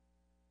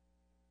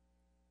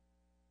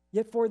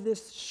 Yet for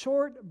this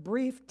short,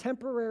 brief,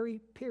 temporary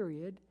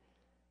period,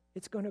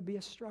 it's going to be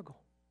a struggle.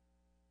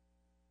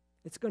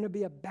 It's going to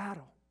be a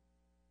battle.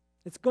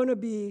 It's going to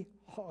be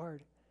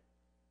hard.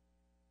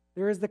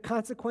 There is the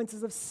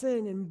consequences of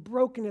sin and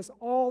brokenness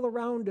all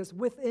around us,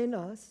 within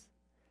us.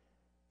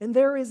 And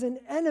there is an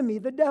enemy,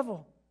 the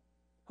devil,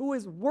 who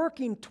is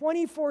working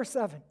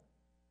 24/7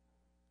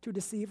 to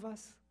deceive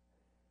us,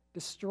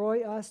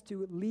 destroy us,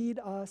 to lead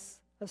us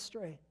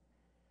astray.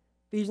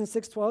 Ephesians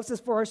 6:12 says,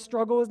 "For our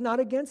struggle is not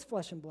against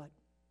flesh and blood,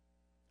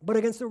 but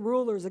against the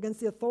rulers, against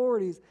the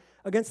authorities,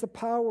 against the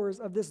powers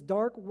of this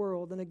dark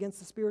world, and against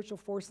the spiritual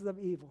forces of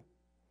evil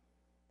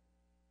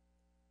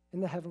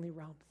in the heavenly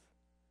realms."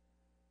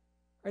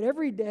 Right,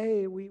 every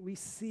day we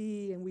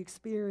see and we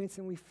experience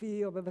and we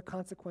feel the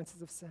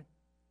consequences of sin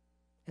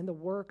and the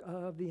work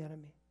of the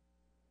enemy.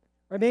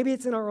 Or maybe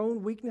it's in our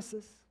own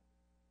weaknesses,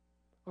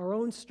 our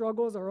own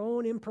struggles, our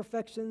own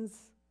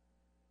imperfections,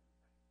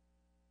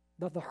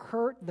 the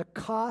hurt, the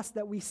cost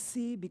that we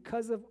see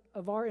because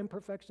of our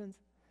imperfections.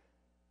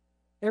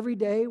 Every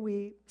day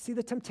we see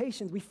the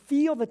temptations. We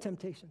feel the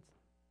temptations.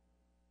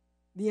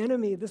 The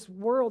enemy, this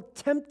world,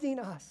 tempting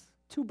us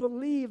to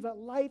believe that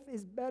life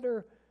is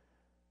better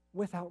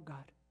without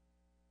God.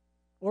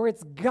 Or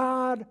it's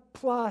God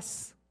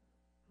plus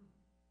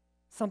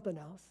something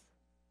else.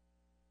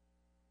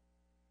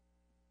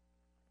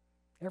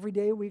 Every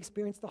day we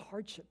experience the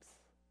hardships,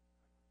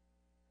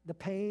 the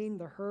pain,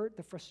 the hurt,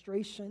 the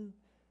frustration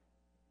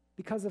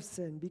because of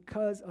sin,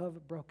 because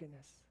of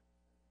brokenness.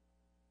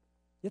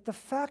 Yet the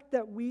fact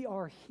that we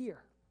are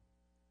here,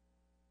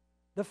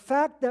 the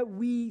fact that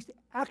we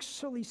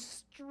actually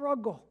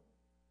struggle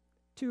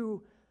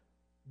to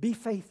be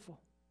faithful,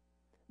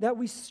 that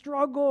we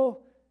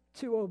struggle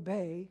to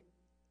obey,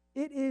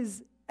 it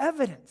is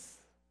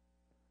evidence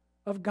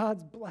of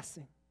God's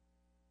blessing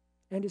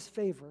and his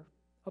favor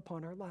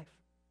upon our life.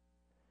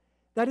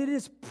 That it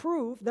is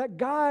proof that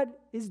God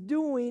is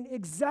doing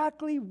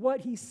exactly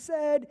what he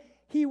said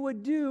he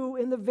would do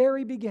in the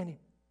very beginning.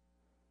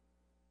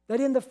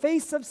 That in the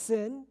face of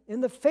sin,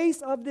 in the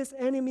face of this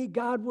enemy,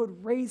 God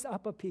would raise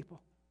up a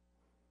people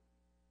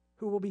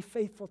who will be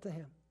faithful to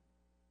him,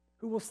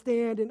 who will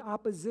stand in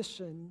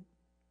opposition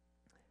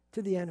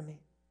to the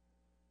enemy.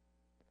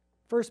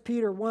 1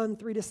 Peter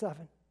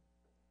 1:3-7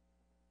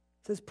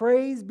 says,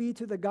 "Praise be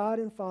to the God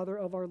and Father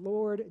of our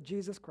Lord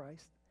Jesus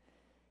Christ.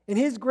 In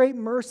his great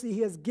mercy,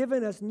 he has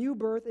given us new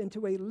birth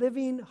into a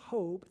living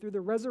hope through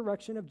the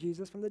resurrection of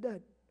Jesus from the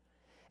dead,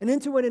 and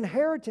into an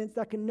inheritance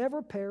that can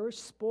never perish,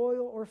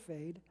 spoil, or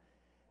fade.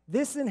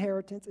 This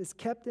inheritance is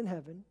kept in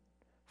heaven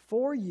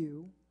for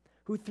you,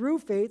 who through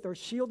faith are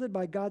shielded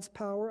by God's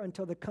power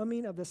until the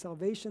coming of the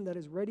salvation that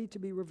is ready to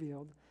be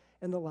revealed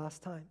in the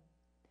last time.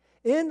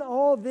 In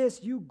all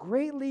this you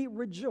greatly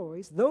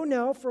rejoice, though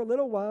now for a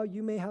little while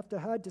you may have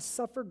had to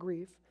suffer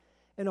grief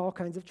and all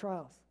kinds of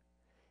trials.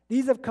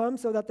 These have come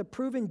so that the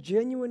proven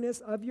genuineness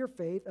of your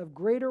faith, of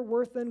greater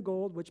worth than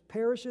gold, which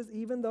perishes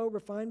even though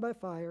refined by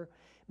fire,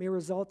 may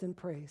result in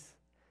praise,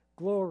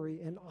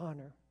 glory, and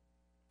honor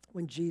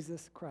when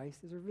Jesus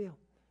Christ is revealed."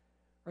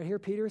 Right here,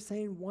 Peter is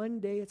saying one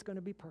day it's going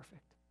to be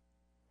perfect.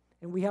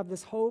 And we have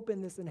this hope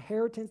and this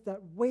inheritance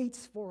that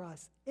waits for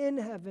us in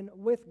heaven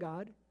with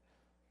God.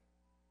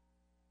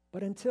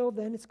 But until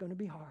then, it's going to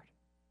be hard.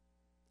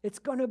 It's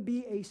going to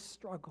be a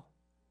struggle.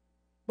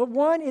 But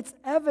one, it's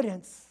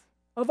evidence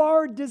of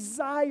our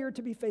desire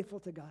to be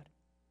faithful to God.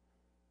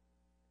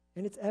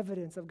 And it's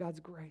evidence of God's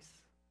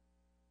grace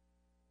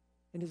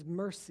and his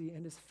mercy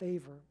and his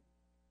favor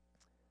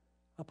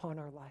upon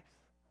our lives.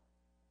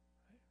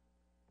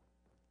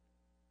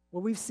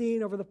 What we've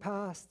seen over the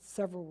past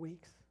several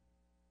weeks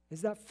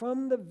is that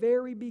from the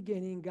very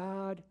beginning,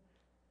 God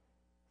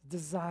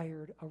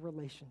desired a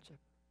relationship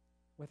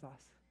with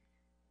us.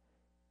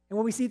 And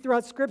what we see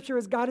throughout Scripture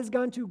is God has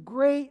gone to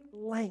great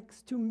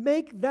lengths to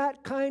make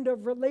that kind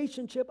of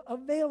relationship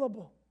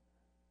available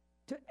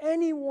to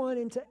anyone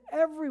and to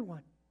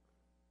everyone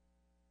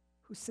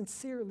who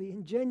sincerely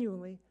and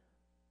genuinely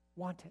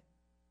want it.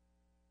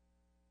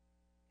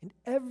 And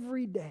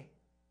every day,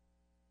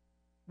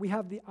 we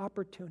have the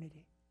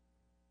opportunity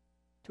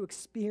to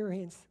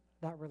experience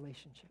that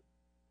relationship,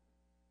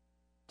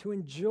 to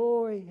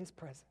enjoy his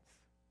presence,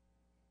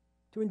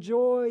 to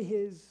enjoy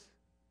his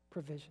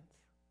provisions,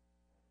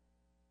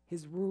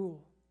 his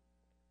rule,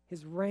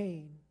 His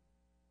reign,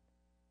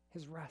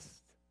 His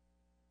rest.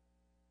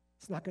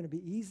 It's not going to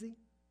be easy.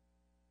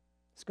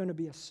 It's going to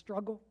be a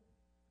struggle,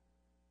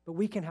 but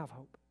we can have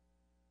hope.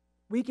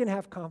 We can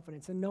have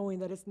confidence in knowing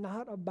that it's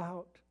not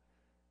about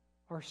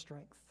our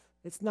strength.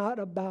 It's not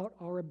about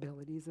our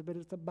abilities, but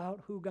it's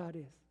about who God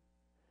is.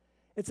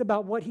 It's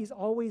about what He's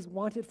always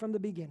wanted from the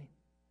beginning.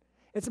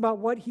 It's about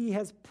what He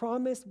has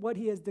promised, what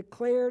He has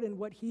declared, and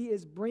what He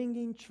is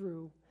bringing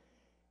true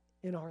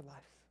in our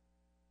lives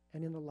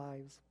and in the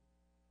lives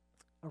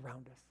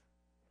around us.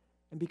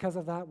 And because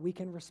of that, we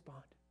can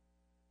respond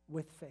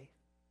with faith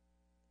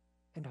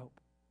and hope.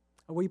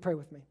 Will you pray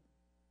with me?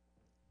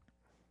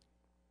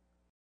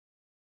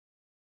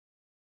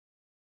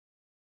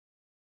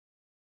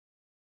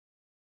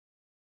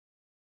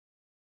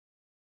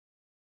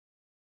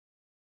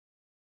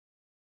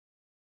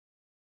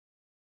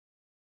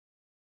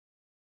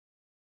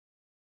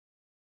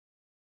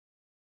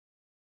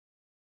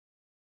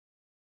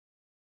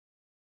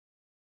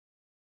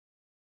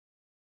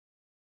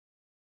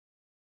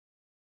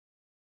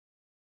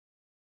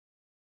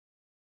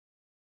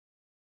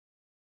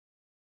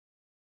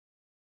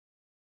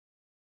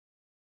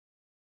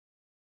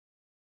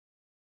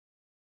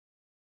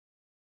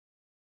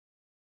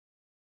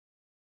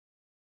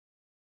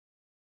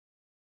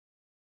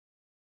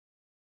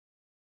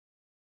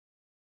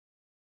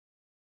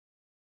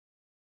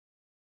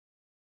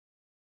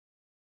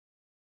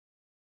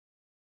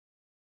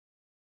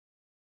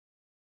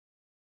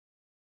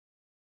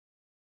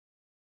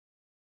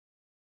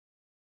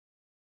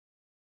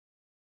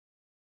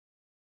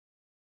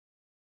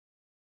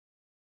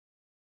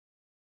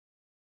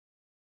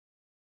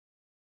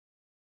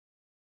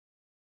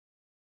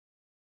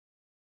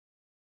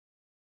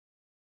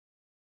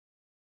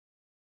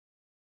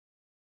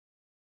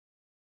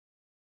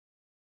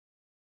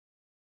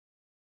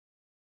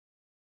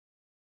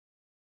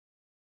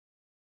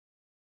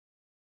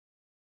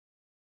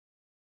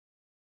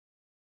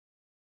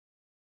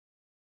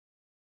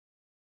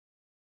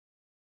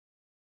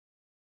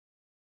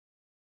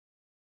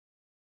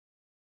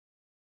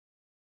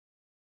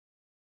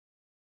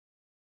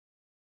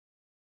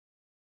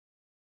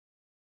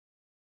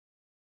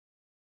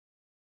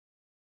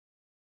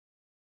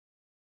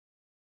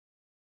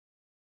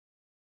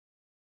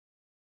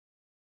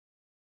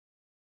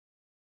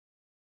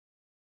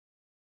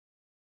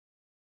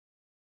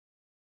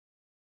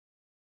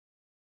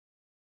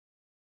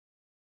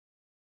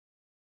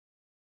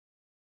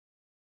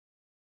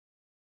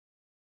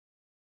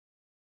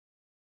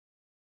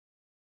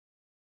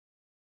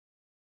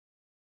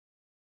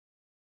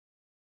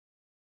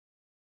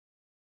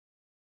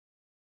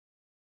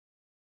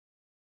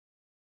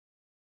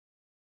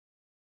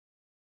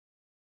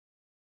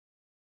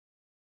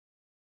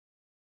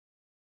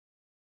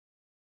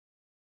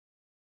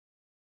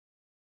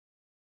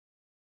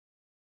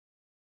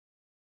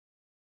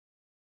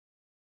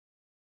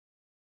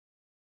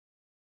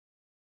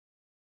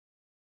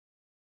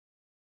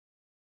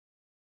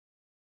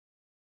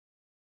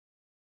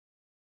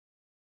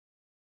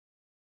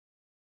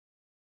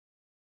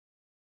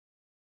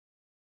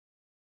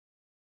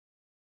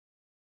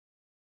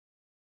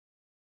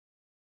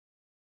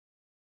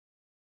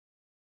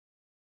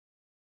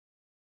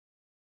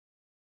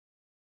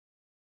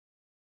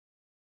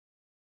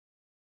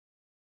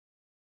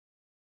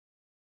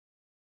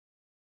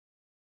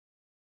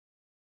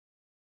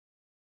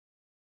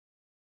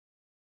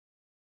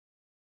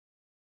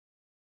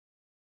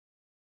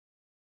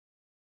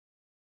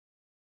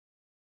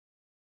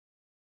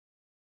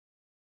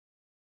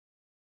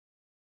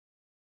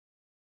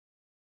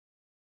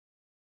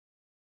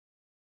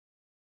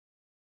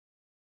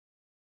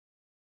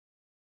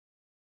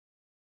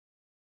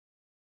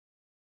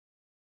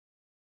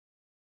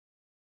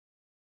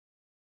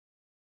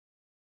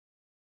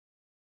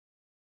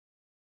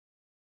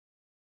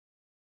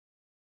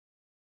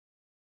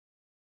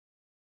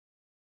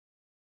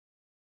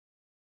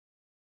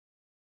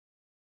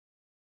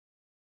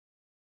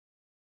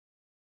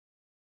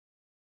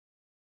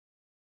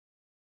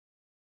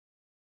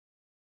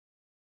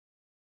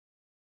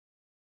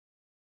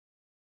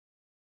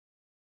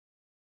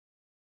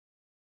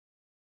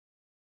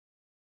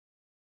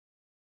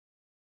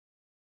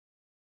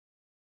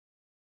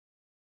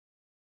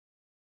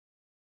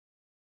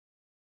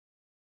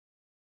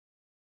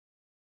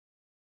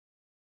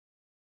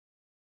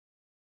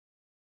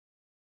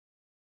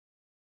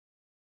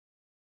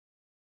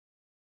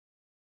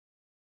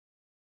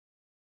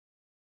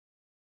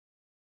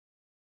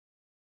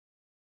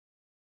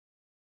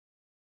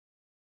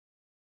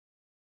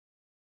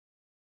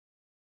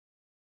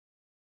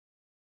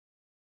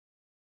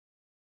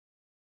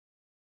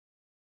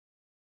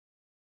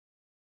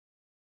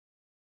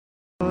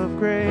 Of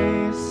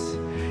grace,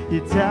 you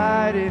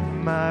died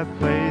in my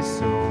place,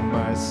 so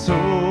my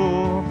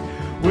soul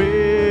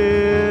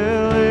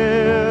will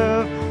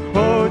live.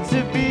 Oh,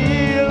 to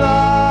be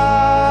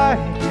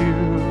like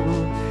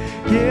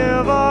you,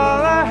 give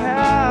all I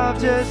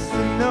have just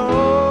to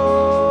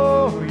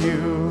know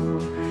you.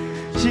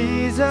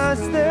 Jesus,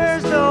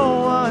 there's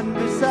no one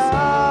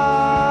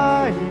beside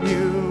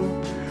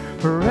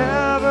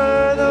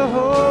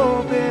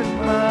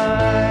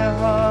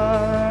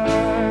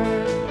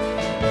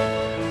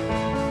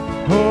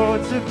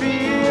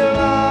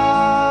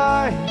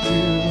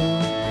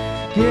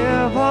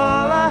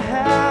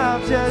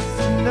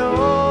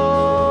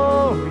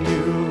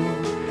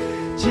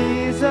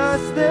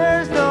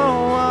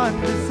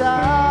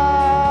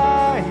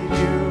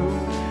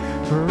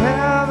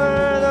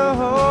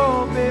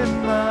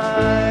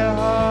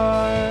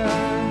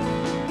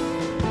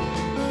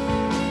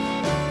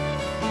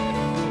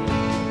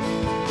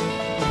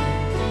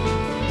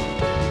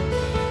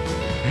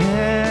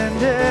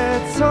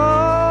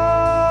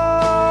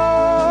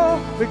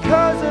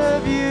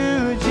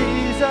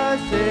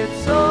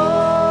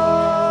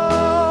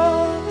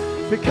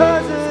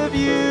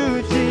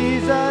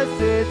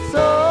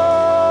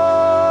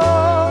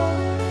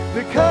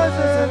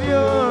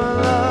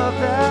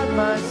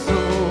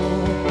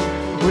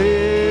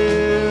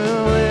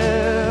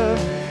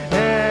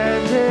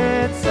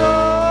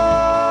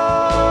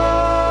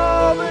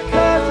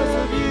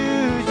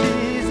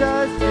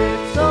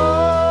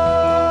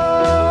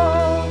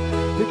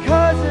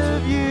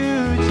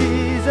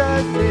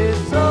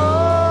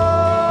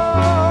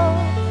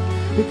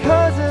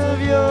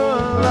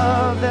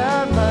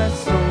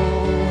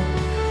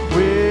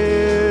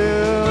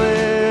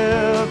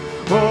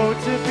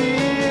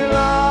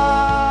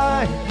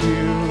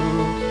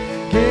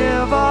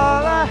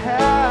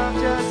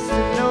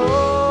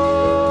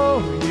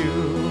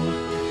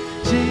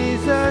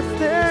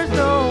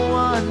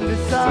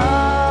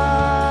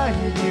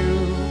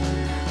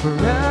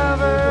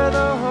forever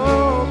the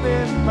hope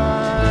in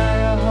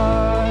my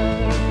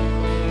heart.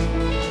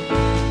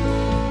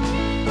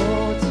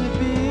 Oh, to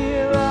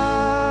be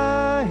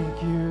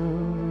like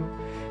you,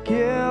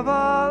 give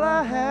all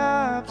I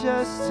have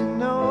just to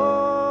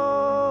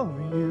know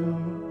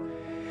you.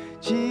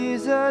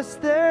 Jesus,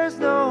 there's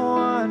no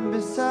one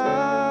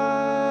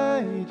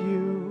beside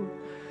you,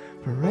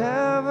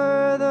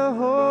 forever the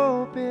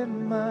hope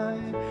in my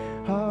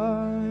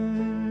heart.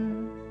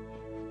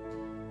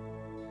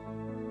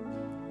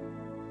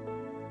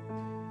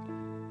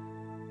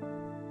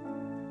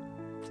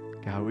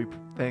 God, we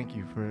thank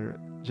you for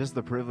just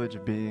the privilege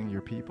of being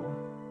your people.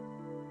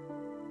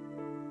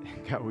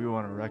 And God, we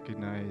want to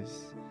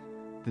recognize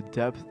the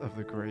depth of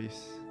the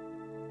grace,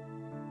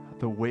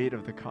 the weight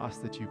of the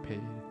cost that you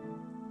paid,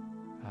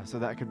 so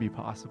that could be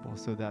possible,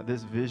 so that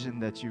this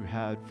vision that you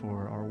had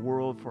for our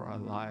world, for our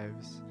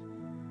lives,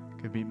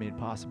 could be made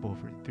possible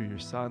through your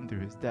Son,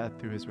 through his death,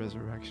 through his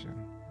resurrection.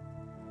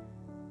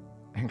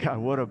 And God,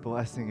 what a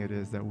blessing it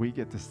is that we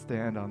get to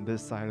stand on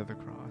this side of the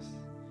cross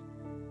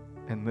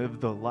and live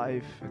the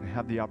life and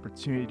have the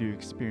opportunity to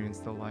experience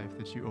the life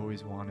that you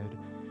always wanted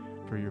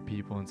for your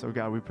people. And so,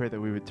 God, we pray that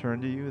we would turn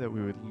to you, that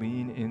we would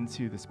lean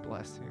into this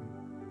blessing,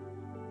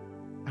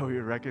 that we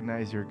would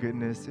recognize your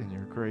goodness and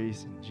your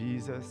grace in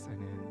Jesus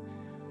and in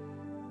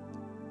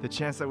the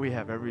chance that we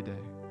have every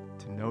day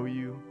to know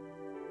you,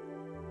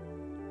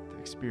 to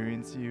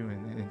experience you,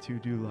 and to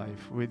do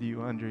life with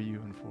you, under you,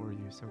 and for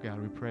you. So,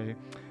 God, we pray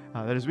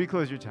that as we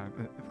close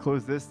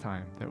this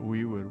time, that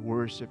we would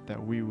worship,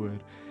 that we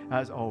would,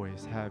 as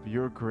always, have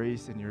your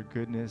grace and your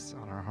goodness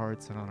on our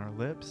hearts and on our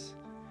lips,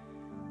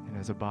 and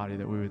as a body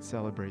that we would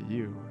celebrate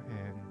you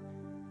and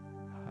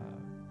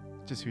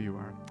just who you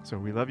are. So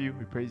we love you,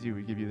 we praise you,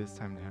 we give you this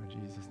time now in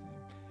Jesus' name.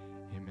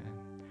 Amen.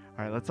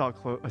 All right, let's all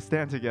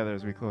stand together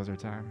as we close our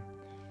time.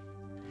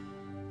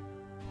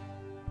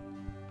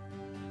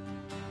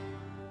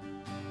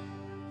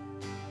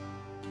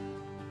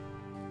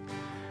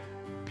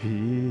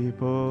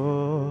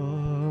 People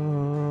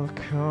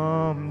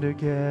come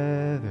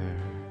together,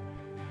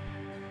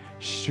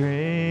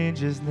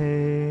 strangers,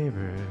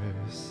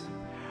 neighbors,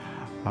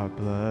 our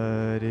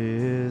blood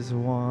is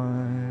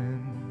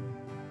one.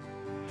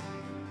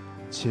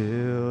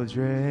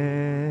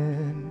 Children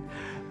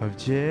of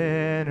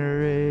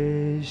generations,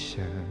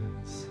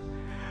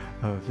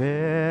 of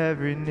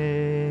every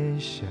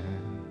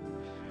nation,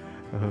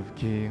 of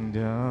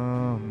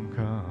kingdom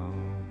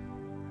come.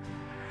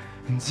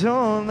 And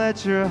don't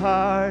let your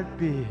heart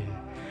be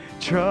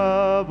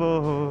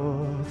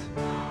troubled.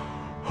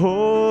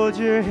 Hold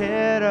your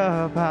head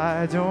up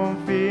high,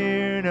 don't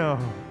fear no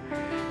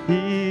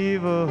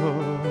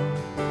evil.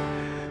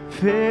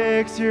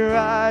 Fix your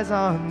eyes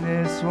on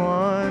this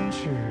one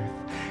truth.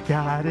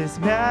 God is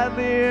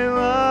madly in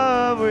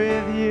love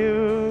with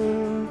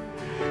you.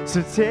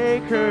 So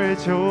take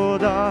courage,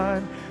 hold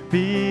on,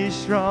 be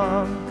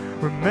strong.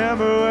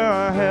 Remember where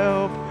our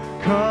help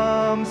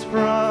comes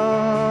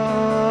from.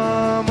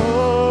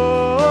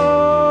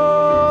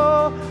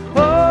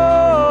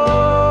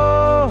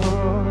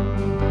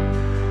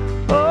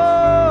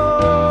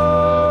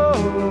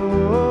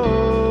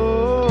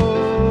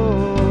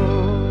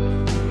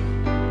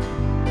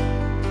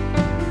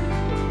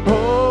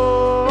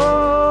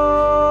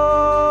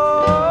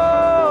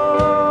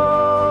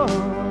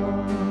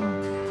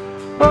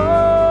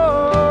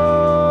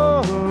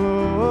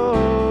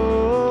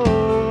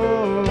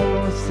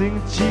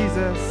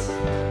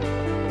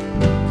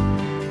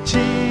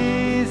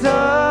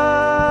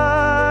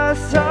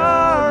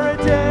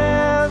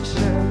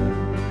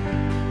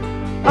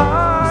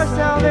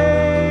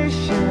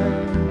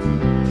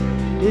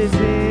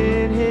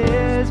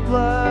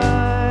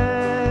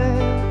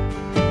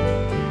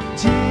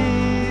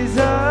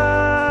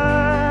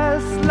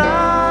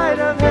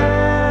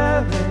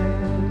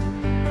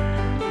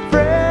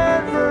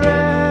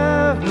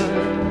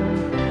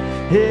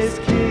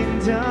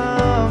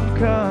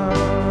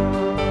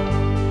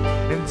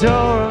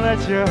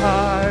 Your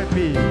heart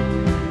be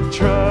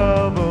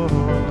troubled.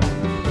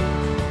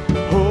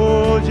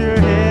 Hold your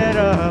head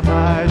up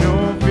high,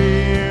 don't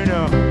fear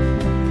no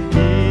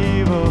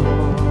evil.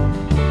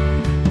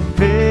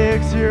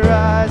 Fix your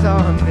eyes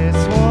on this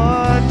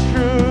one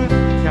truth.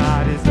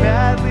 God is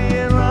madly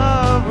in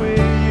love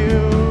with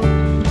you.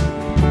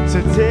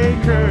 So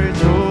take courage,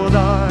 hold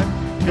on,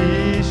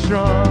 be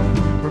strong.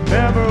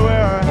 Remember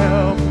where our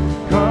help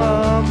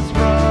comes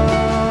from.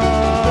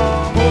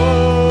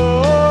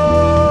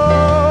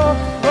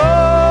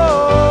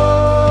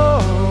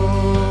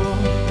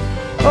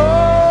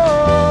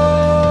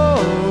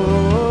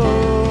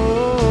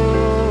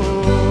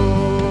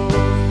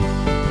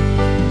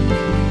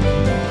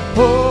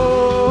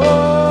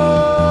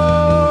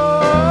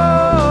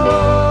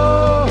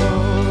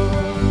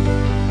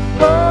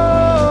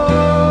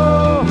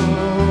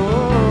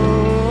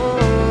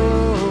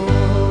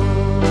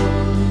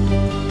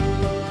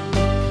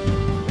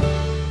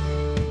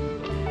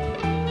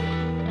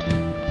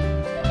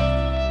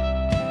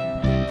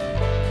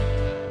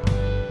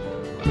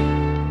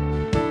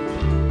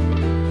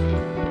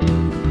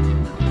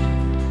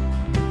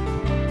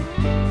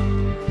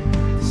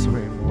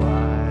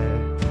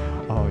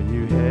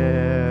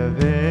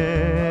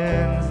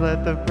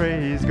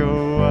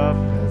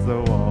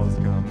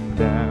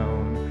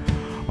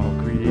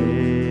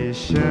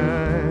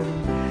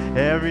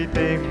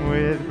 Everything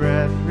with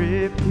breath,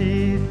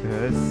 repeat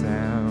the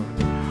sound.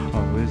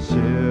 All his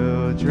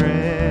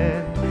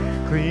children,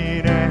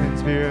 clean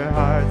hands, pure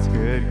hearts,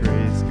 good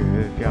grace,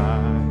 good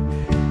God.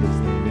 His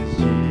name is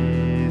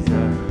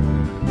Jesus.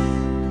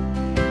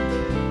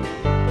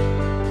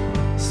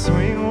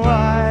 Swing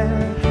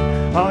wide,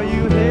 all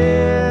you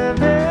heavens,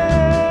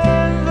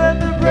 let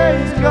the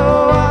praise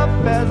go up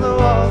as the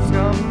walls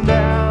come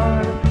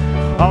down.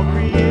 All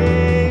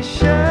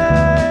creation,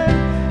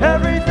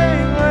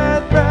 everything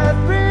with breath,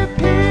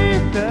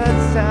 repeat the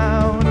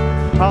sound.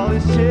 All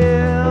his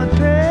children,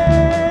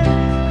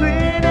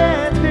 clean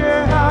hands,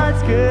 pure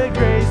hearts, good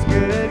grace,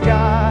 good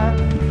God.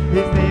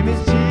 His name is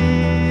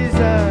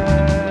Jesus.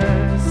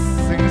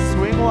 Sing,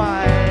 swing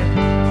wide,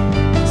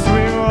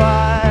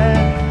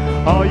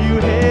 all you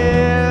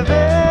heavens,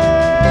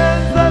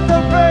 let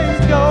the praise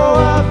go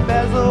up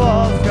as the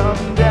walls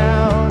come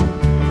down.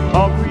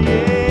 All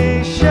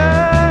creation,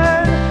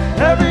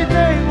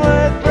 everything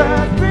with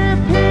breath,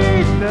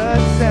 repeat the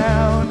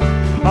sound.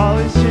 All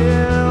his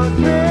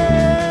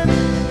children,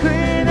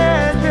 clean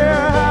hands,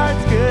 pure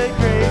hearts, good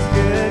grace,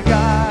 good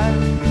God.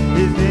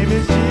 His name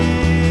is Jesus.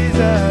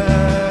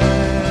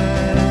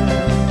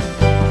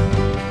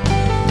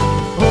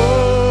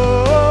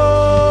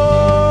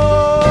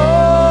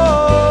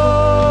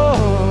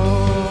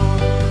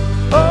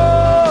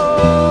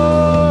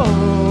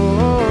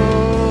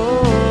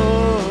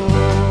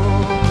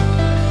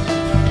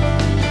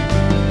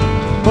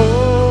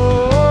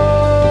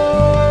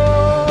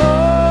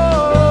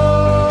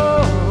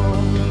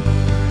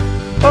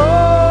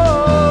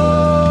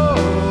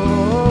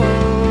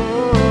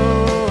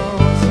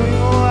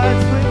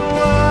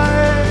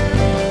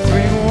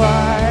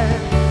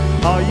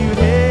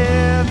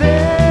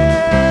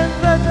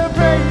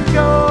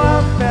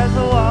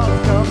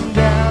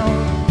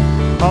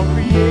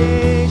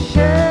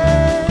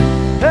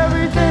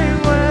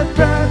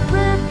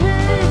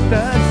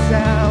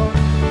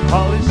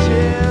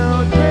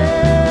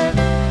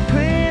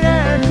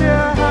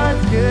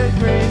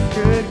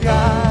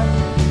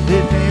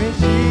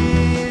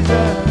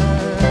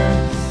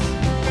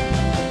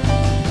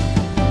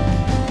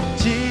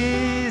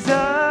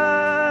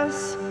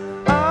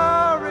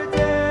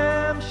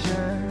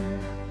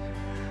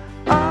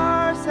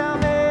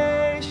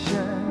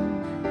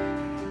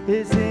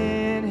 Is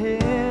in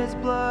his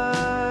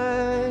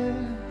blood.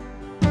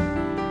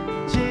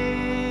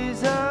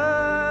 Jesus,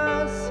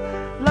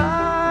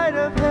 light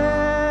of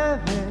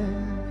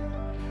heaven,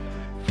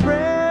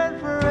 friend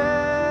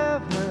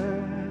forever,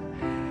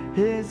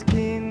 his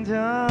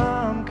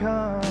kingdom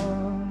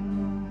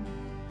come.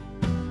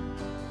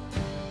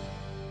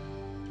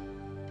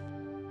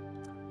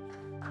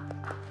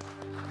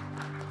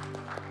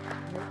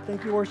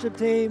 Thank you, worship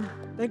team.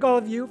 Thank all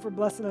of you for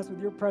blessing us with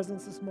your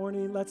presence this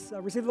morning. Let's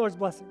receive the Lord's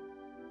blessing.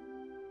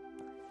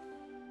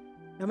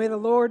 Now may the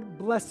Lord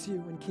bless you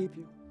and keep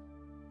you.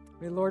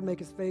 May the Lord make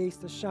his face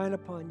to shine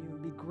upon you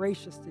and be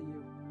gracious to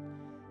you.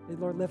 May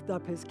the Lord lift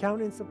up his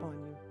countenance upon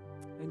you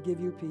and give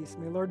you peace.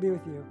 May the Lord be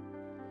with you.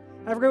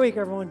 Have a great week,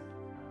 everyone.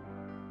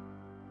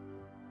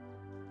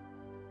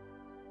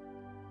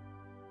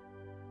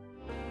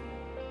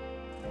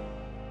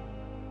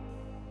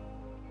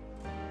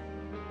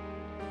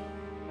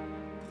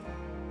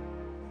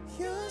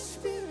 Your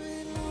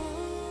spirit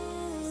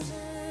moves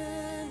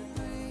and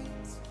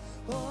breathes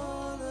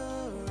all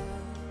around,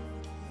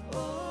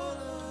 all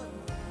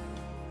around.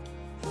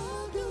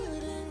 How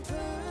good and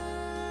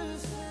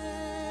perfect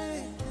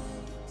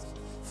things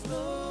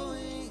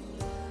flowing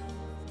down,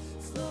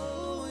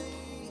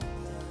 flowing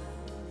down.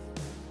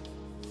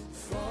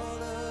 Fall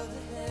of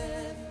the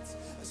heavens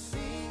are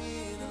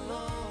singing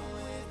along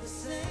with the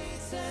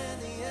saints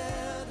and the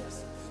elders,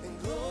 and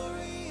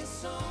glorious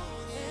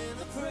song and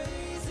the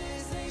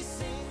praises they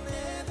sing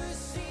never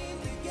seem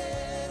to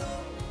get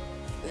old.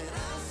 And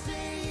I'll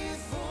stay here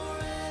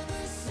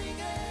forever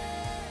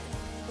singing,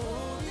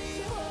 holy,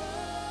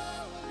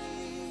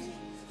 holy,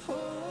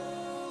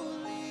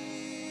 holy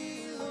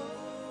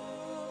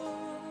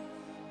Lord.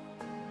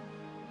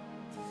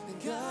 And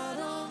God